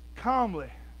is just calmly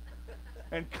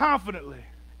and confidently,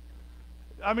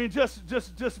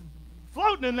 just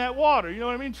floating in that water, you know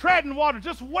what I mean? Treading water,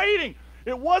 just waiting.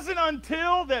 It wasn't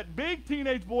until that big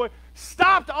teenage boy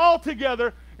stopped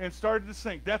altogether and started to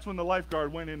sink. That's when the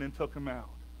lifeguard went in and took him out.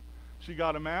 She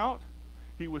got him out.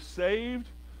 He was saved.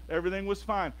 Everything was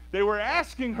fine. They were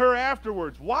asking her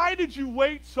afterwards, why did you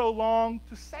wait so long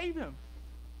to save him?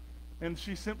 And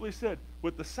she simply said,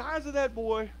 with the size of that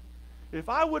boy, if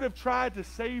I would have tried to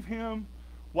save him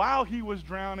while he was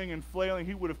drowning and flailing,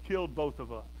 he would have killed both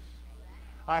of us.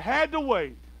 I had to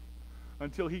wait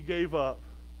until he gave up,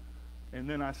 and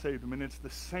then I saved him. And it's the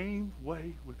same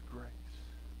way with grace.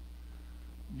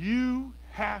 You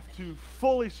have to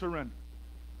fully surrender.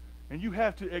 And you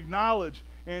have to acknowledge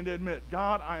and admit,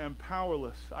 God, I am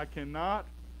powerless. I cannot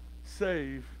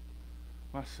save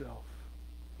myself.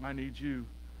 I need you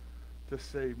to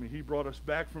save me. He brought us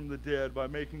back from the dead by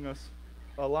making us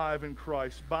alive in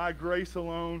Christ. By grace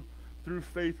alone, through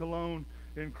faith alone,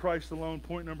 in Christ alone.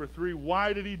 Point number 3,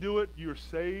 why did he do it? You're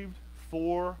saved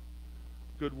for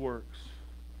good works.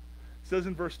 It says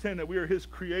in verse 10 that we are his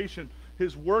creation,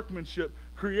 his workmanship,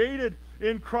 created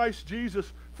in Christ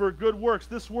Jesus for good works.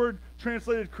 This word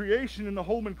translated creation in the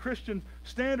Holman Christian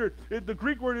Standard, the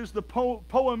Greek word is the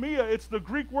poemia. It's the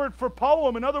Greek word for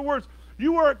poem. In other words,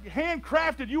 you are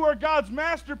handcrafted. You are God's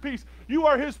masterpiece. You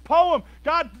are his poem.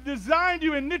 God designed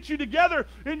you and knit you together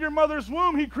in your mother's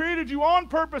womb. He created you on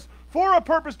purpose for a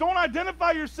purpose. Don't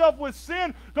identify yourself with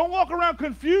sin. Don't walk around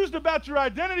confused about your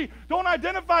identity. Don't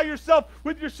identify yourself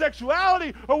with your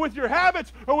sexuality or with your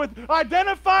habits or with,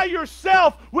 identify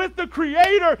yourself with the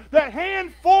Creator that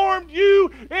hand formed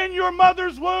you in your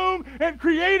mother's womb and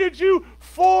created you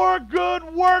for good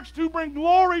works to bring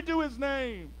glory to His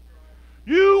name.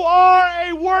 You are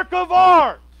a work of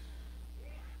art,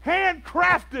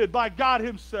 handcrafted by God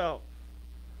Himself,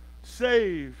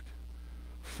 saved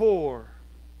for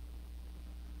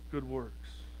good works.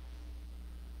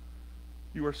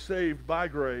 You are saved by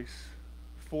grace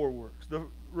for works. The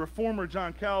reformer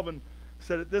John Calvin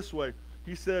said it this way.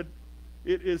 He said,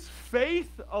 "It is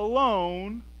faith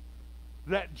alone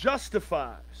that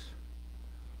justifies,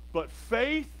 but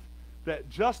faith that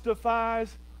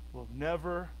justifies will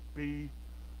never be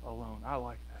alone." I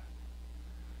like that.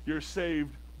 You're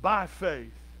saved by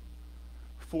faith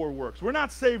for works. We're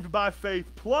not saved by faith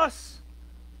plus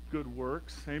good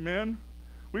works. Amen?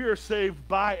 We are saved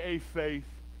by a faith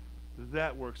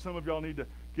that works. Some of y'all need to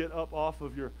get up off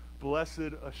of your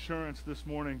blessed assurance this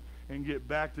morning and get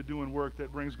back to doing work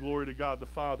that brings glory to God the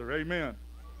Father. Amen.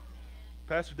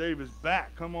 Pastor Dave is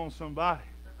back. Come on, somebody.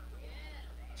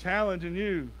 Challenging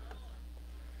you.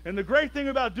 And the great thing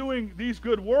about doing these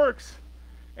good works,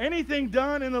 anything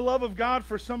done in the love of God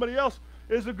for somebody else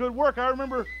is a good work. I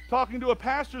remember talking to a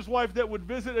pastor's wife that would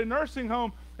visit a nursing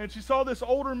home, and she saw this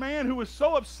older man who was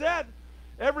so upset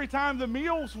every time the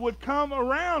meals would come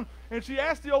around. And she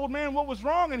asked the old man what was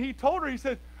wrong, and he told her, he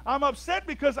said, "I'm upset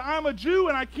because I'm a Jew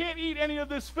and I can't eat any of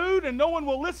this food and no one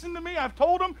will listen to me. I've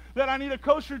told them that I need a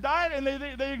kosher diet and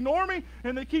they ignore me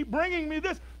and they keep bringing me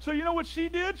this." So you know what she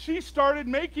did? She started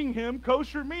making him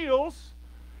kosher meals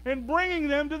and bringing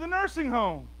them to the nursing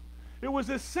home. It was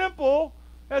as simple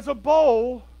as a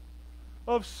bowl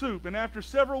of soup. And after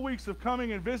several weeks of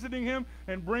coming and visiting him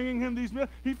and bringing him these meals,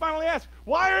 he finally asked,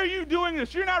 "Why are you doing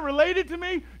this? You're not related to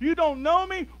me. You don't know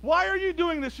me. Why are you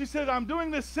doing this?" She said, "I'm doing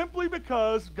this simply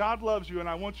because God loves you, and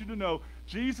I want you to know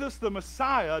Jesus, the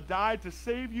Messiah, died to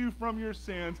save you from your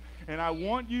sins, and I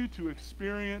want you to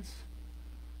experience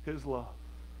His love."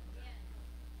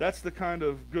 That's the kind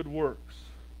of good works.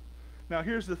 Now,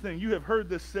 here's the thing. You have heard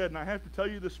this said, and I have to tell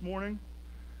you this morning,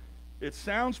 it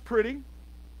sounds pretty,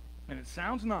 and it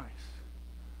sounds nice,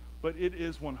 but it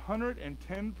is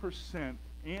 110%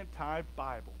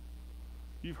 anti-Bible.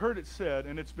 You've heard it said,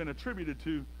 and it's been attributed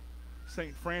to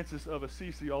St. Francis of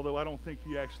Assisi, although I don't think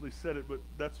he actually said it, but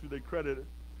that's who they credit it.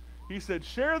 He said,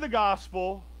 "Share the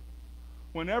gospel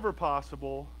whenever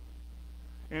possible,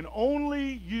 and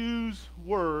only use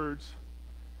words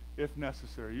if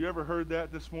necessary." You ever heard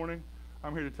that this morning?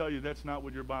 I'm here to tell you that's not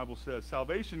what your Bible says.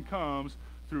 Salvation comes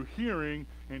through hearing,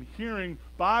 and hearing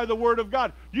by the Word of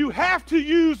God. You have to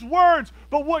use words,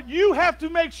 but what you have to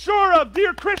make sure of,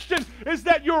 dear Christian, is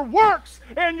that your works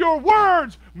and your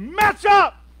words match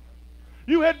up.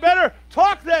 You had better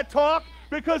talk that talk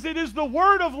because it is the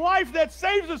word of life that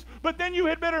saves us, but then you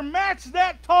had better match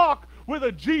that talk with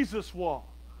a Jesus walk.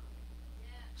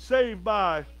 Saved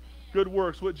by good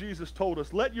works, what Jesus told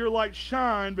us. Let your light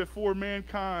shine before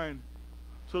mankind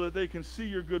so that they can see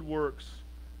your good works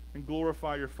and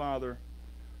glorify your Father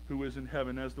who is in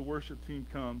heaven. As the worship team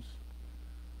comes,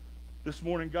 this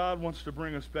morning God wants to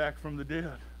bring us back from the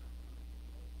dead.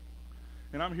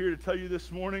 And I'm here to tell you this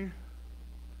morning,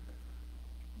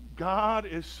 God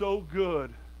is so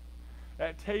good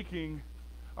at taking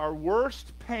our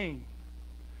worst pain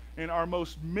and our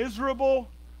most miserable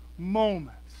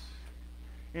moments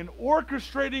and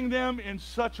orchestrating them in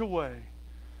such a way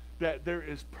that there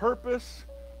is purpose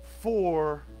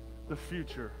for the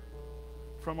future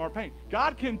from our pain.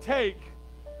 God can take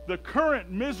the current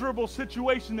miserable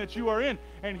situation that you are in,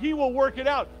 and He will work it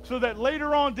out so that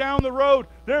later on down the road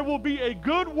there will be a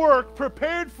good work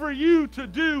prepared for you to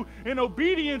do in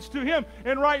obedience to Him.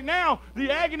 And right now,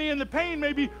 the agony and the pain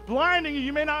may be blinding you.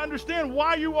 You may not understand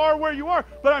why you are where you are,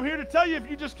 but I'm here to tell you, if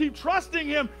you just keep trusting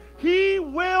Him, He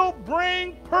will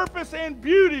bring purpose and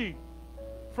beauty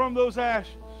from those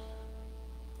ashes.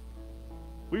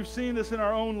 We've seen this in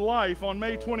our own life. On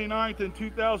May 29th in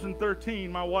 2013,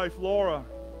 my wife Laura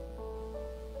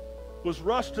was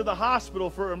rushed to the hospital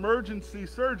for emergency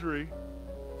surgery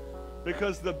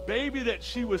because the baby that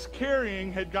she was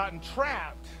carrying had gotten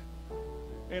trapped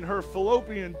in her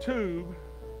fallopian tube,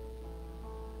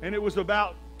 and it was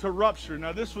about to rupture.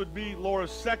 Now, this would be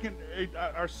Laura's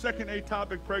our second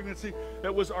ectopic pregnancy.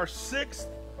 That was our 6th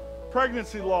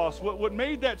pregnancy loss. What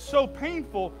made that so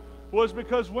painful was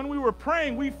because when we were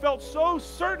praying, we felt so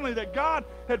certainly that God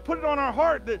had put it on our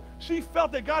heart, that she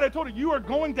felt that God had told her, "You are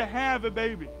going to have a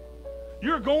baby.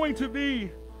 You're going to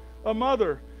be a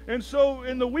mother." And so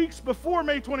in the weeks before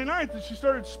May 29th, she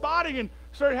started spotting and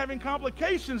started having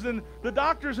complications. And the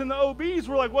doctors and the OBs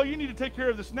were like, well, you need to take care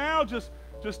of this now. Just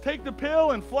take the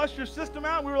pill and flush your system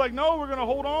out. And we were like, no, we're going to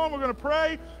hold on. We're going to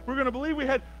pray. We're going to believe. We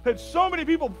had so many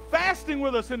people fasting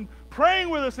with us and praying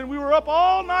with us. And we were up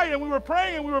all night and we were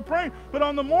praying and we were praying. But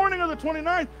on the morning of the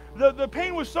 29th, the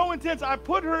pain was so intense, I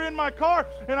put her in my car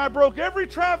and I broke every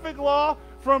traffic law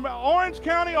from Orange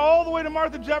County all the way to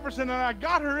Martha Jefferson, and I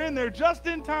got her in there just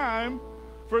in time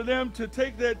for them to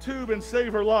take that tube and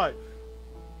save her life.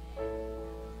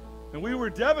 And we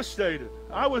were devastated.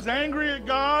 I was angry at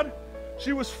God.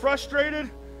 She was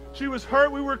frustrated. She was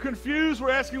hurt. We were confused.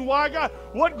 We're asking, why, God?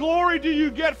 What glory do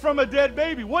you get from a dead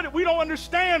baby? We don't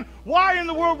understand. Why in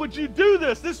the world would you do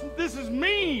this? This is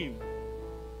mean.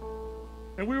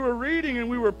 And we were reading and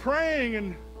we were praying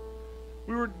and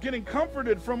we were getting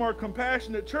comforted from our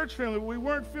compassionate church family. We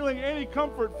weren't feeling any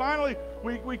comfort. Finally,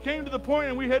 we came to the point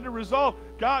and we had to resolve,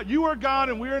 God, you are God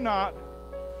and we are not.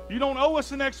 You don't owe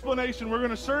us an explanation. We're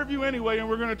going to serve you anyway, and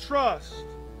we're going to trust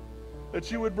that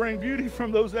you would bring beauty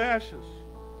from those ashes.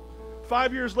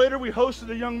 5 years later, we hosted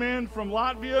a young man from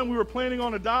Latvia, and we were planning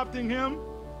on adopting him.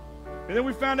 And then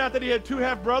we found out that he had 2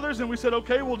 half-brothers, and we said,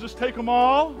 okay, we'll just take them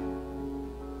all.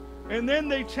 And then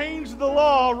they changed the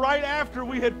law right after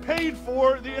we had paid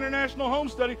for the international home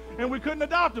study, and we couldn't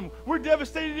adopt them. We're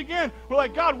devastated again. We're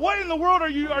like, God, what in the world are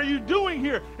you doing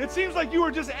here? It seems like you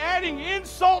are just adding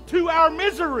insult to our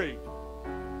misery.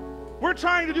 We're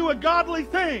trying to do a godly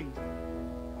thing.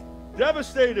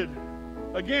 Devastated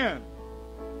again.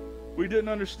 We didn't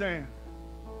understand.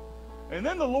 And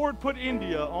then the Lord put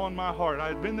India on my heart. I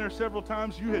had been there several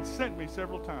times. You had sent me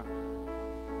several times.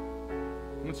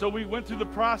 And so we went through the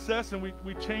process, and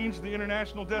we changed the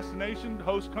international destination,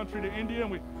 host country to India,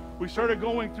 and we started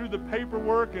going through the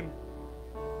paperwork, and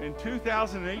in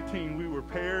 2018 we were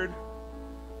paired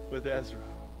with Ezra.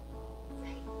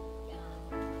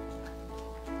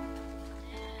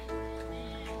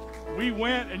 We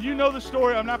went, and you know the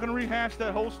story, I'm not going to rehash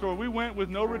that whole story. We went with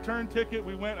no return ticket.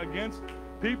 We went against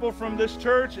people from this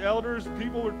church, elders,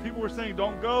 people were saying,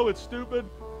 don't go, it's stupid.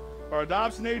 Our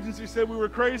adoption agency said we were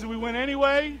crazy. We went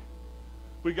anyway.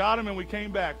 We got him and we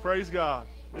came back. Praise God.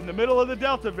 In the middle of the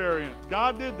Delta variant.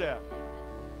 God did that.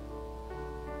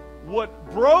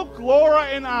 What broke Laura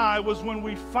and I was when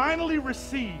we finally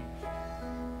received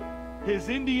his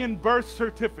Indian birth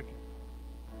certificate.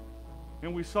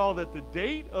 And we saw that the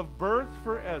date of birth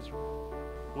for Ezra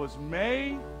was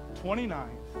May 29th,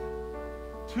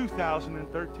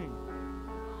 2013.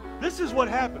 This is what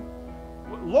happened.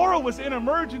 Laura was in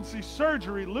emergency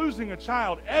surgery losing a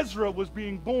child. Ezra was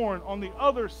being born on the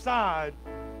other side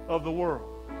of the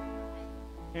world.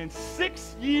 And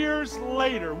 6 years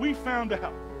later, we found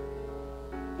out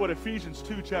what Ephesians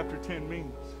 2 chapter 10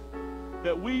 means.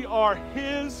 That we are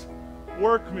his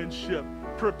workmanship,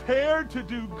 prepared to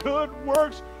do good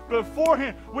works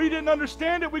beforehand. We didn't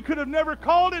understand it. We could have never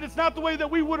called it. It's not the way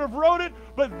that we would have wrote it,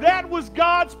 but that was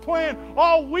God's plan.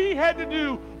 All we had to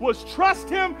do was trust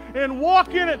him and walk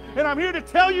in it. And I'm here to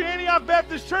tell you, Antioch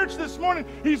Baptist Church, this morning,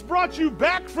 he's brought you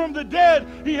back from the dead.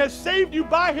 He has saved you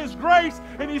by his grace,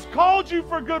 and he's called you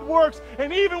for good works.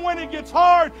 And even when it gets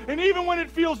hard, and even when it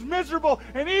feels miserable,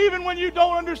 and even when you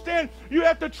don't understand, you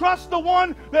have to trust the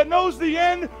one that knows the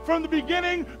end from the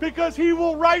beginning, because he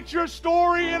will write your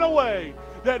story in a way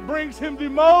that brings him the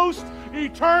most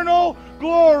eternal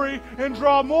glory and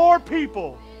draw more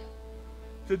people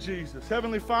to Jesus.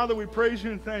 Heavenly Father, we praise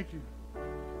you and thank you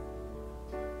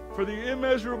for the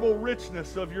immeasurable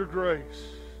richness of your grace.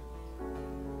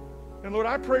 And Lord,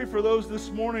 I pray for those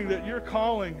this morning that you're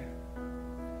calling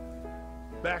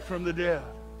back from the dead.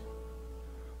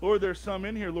 Lord, there's some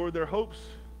in here, Lord, their hopes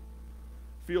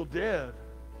feel dead.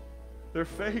 Their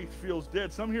faith feels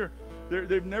dead. Some here,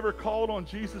 they've never called on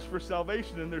Jesus for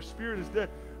salvation, and their spirit is dead.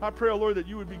 I pray, oh Lord, that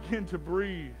you would begin to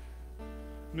breathe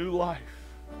new life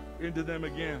into them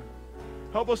again.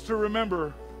 Help us to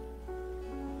remember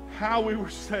how we were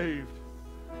saved,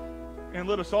 and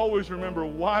let us always remember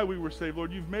why we were saved.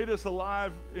 Lord, you've made us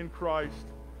alive in Christ.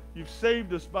 You've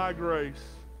saved us by grace,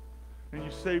 and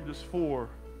you saved us for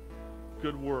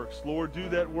good works. Lord, do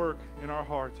that work in our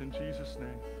hearts in Jesus' name.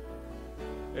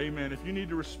 Amen. If you need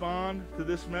to respond to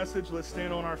this message, let's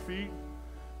stand on our feet.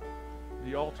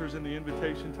 The altars and the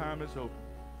invitation time is open.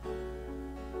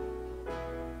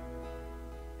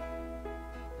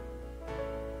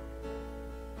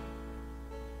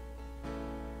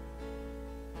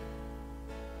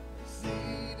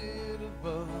 Seated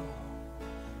above,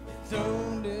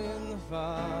 enthroned in the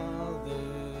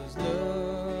Father's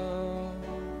love,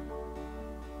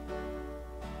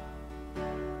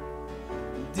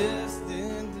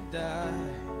 destined to die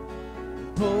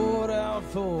and poured out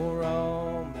for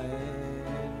all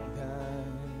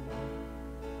mankind.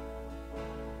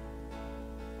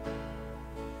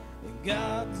 And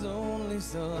God's only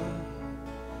Son,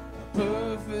 a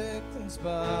perfect and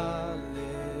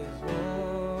spotless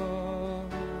one.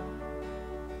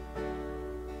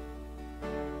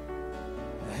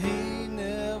 He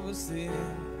never sinned,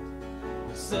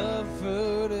 but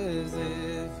suffered as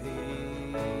if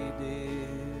he did.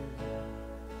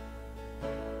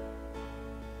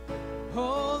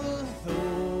 All authority,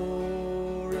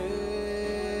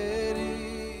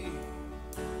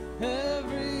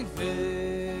 every victory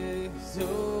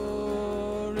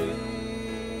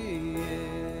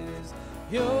is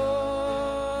yours.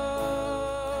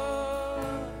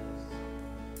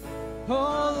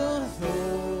 All authority,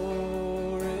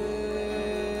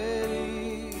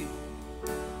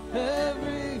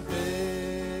 every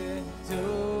victory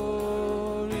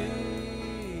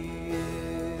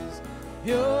is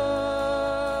yours.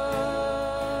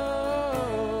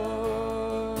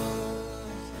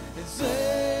 And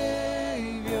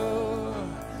Savior,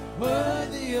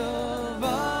 worthy of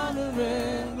honor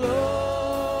and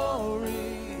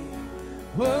glory,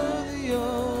 worthy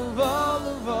of all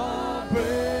of our praise,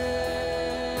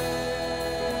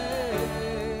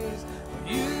 for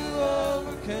you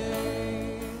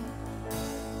overcame.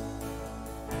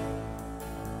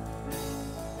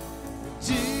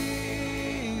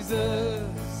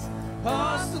 Jesus,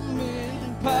 awesome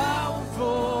in power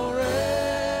forever,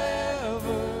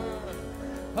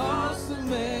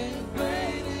 awesome and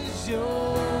great is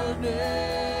your name,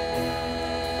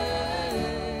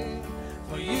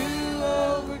 for you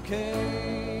overcame.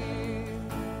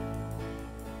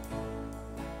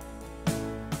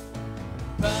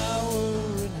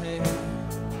 Power in hand,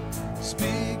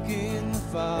 speaking the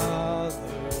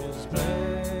Father's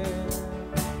plan,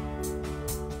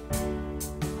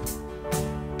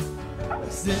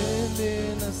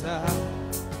 sending us out,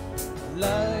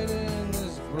 light in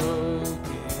this broken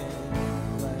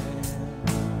land.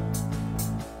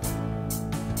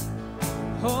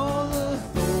 All authority,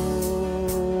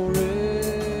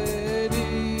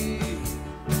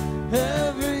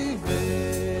 every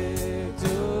victory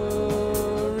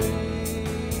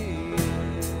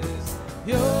is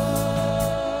yours.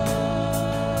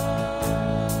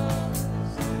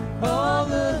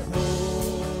 All authority,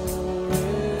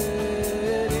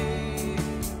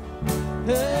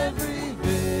 every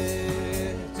victory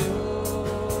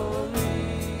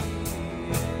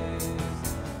is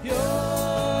yours.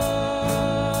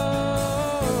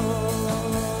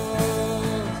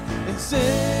 And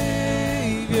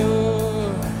Savior,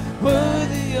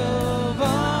 worthy of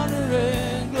honor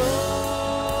and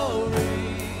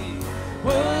glory,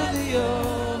 worthy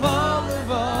of all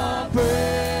of our praise,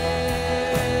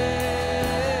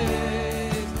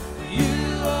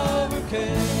 you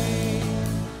overcame.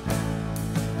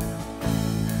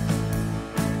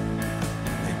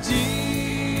 And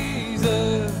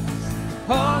Jesus,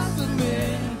 awesome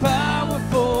in power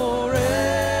forever,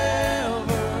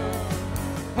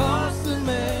 awesome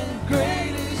and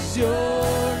great is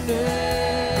your name,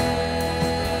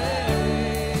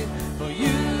 for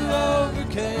you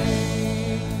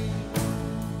overcame.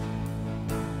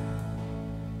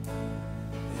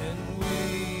 And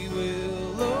we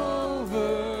will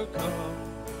overcome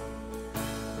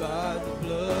by the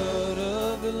blood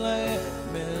of the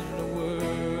Lamb and the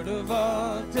word of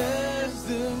our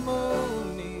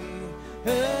testimony.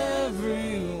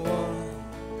 Everyone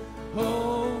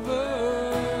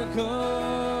overcome.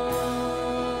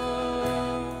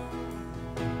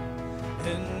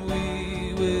 And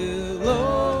we will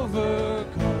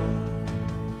overcome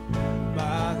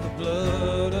by the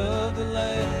blood of the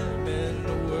Lamb and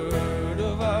the word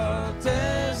of our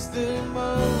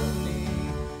testimony.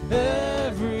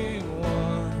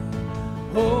 Everyone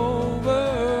overcome.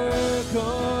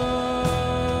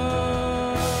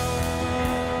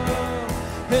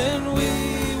 And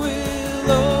we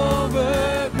will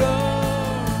overcome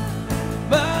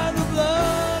by the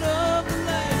blood of the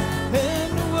Lamb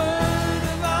and the word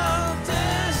of our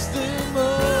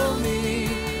testimony.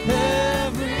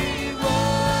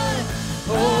 Everyone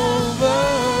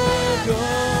overcome.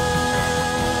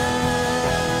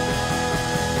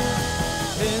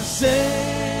 And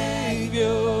Savior,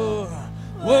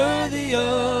 worthy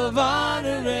of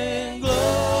honor and glory,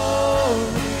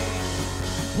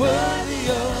 worthy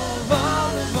of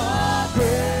all of our praise,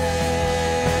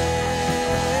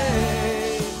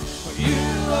 for you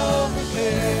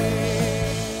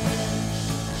overcame.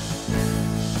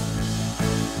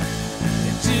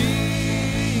 And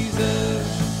Jesus,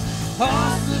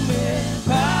 awesome in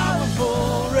power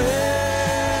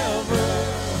forever,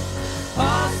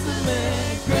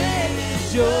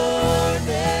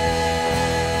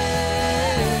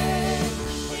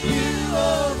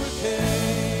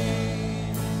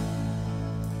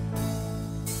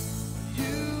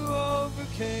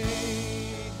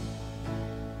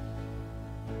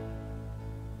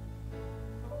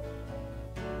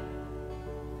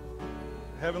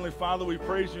 Heavenly Father, we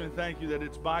praise you and thank you that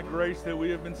it's by grace that we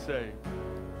have been saved.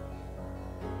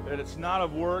 That it's not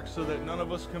of works so that none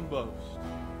of us can boast.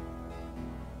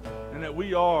 And that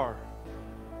we are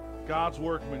God's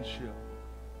workmanship,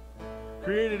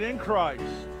 created in Christ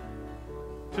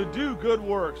to do good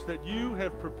works that you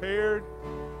have prepared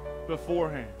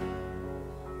beforehand.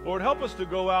 Lord, help us to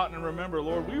go out and remember,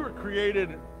 Lord, we were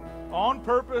created on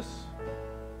purpose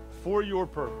for your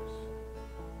purpose.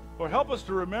 Lord, help us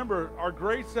to remember our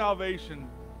great salvation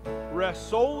rests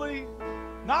solely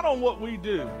not on what we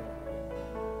do,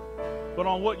 but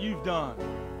on what you've done.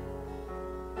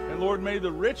 And Lord, may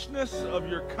the richness of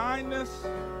your kindness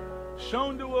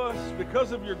shown to us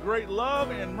because of your great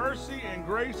love and mercy and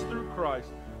grace through Christ,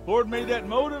 Lord, may that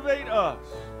motivate us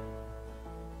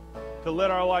to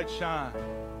let our light shine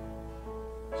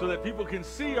so that people can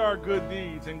see our good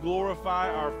deeds and glorify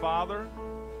our Father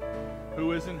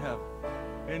who is in heaven.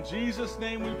 In Jesus'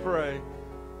 name we pray,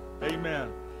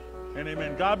 amen and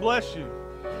amen. God bless you.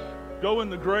 Go in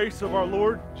the grace of our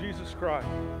Lord Jesus Christ.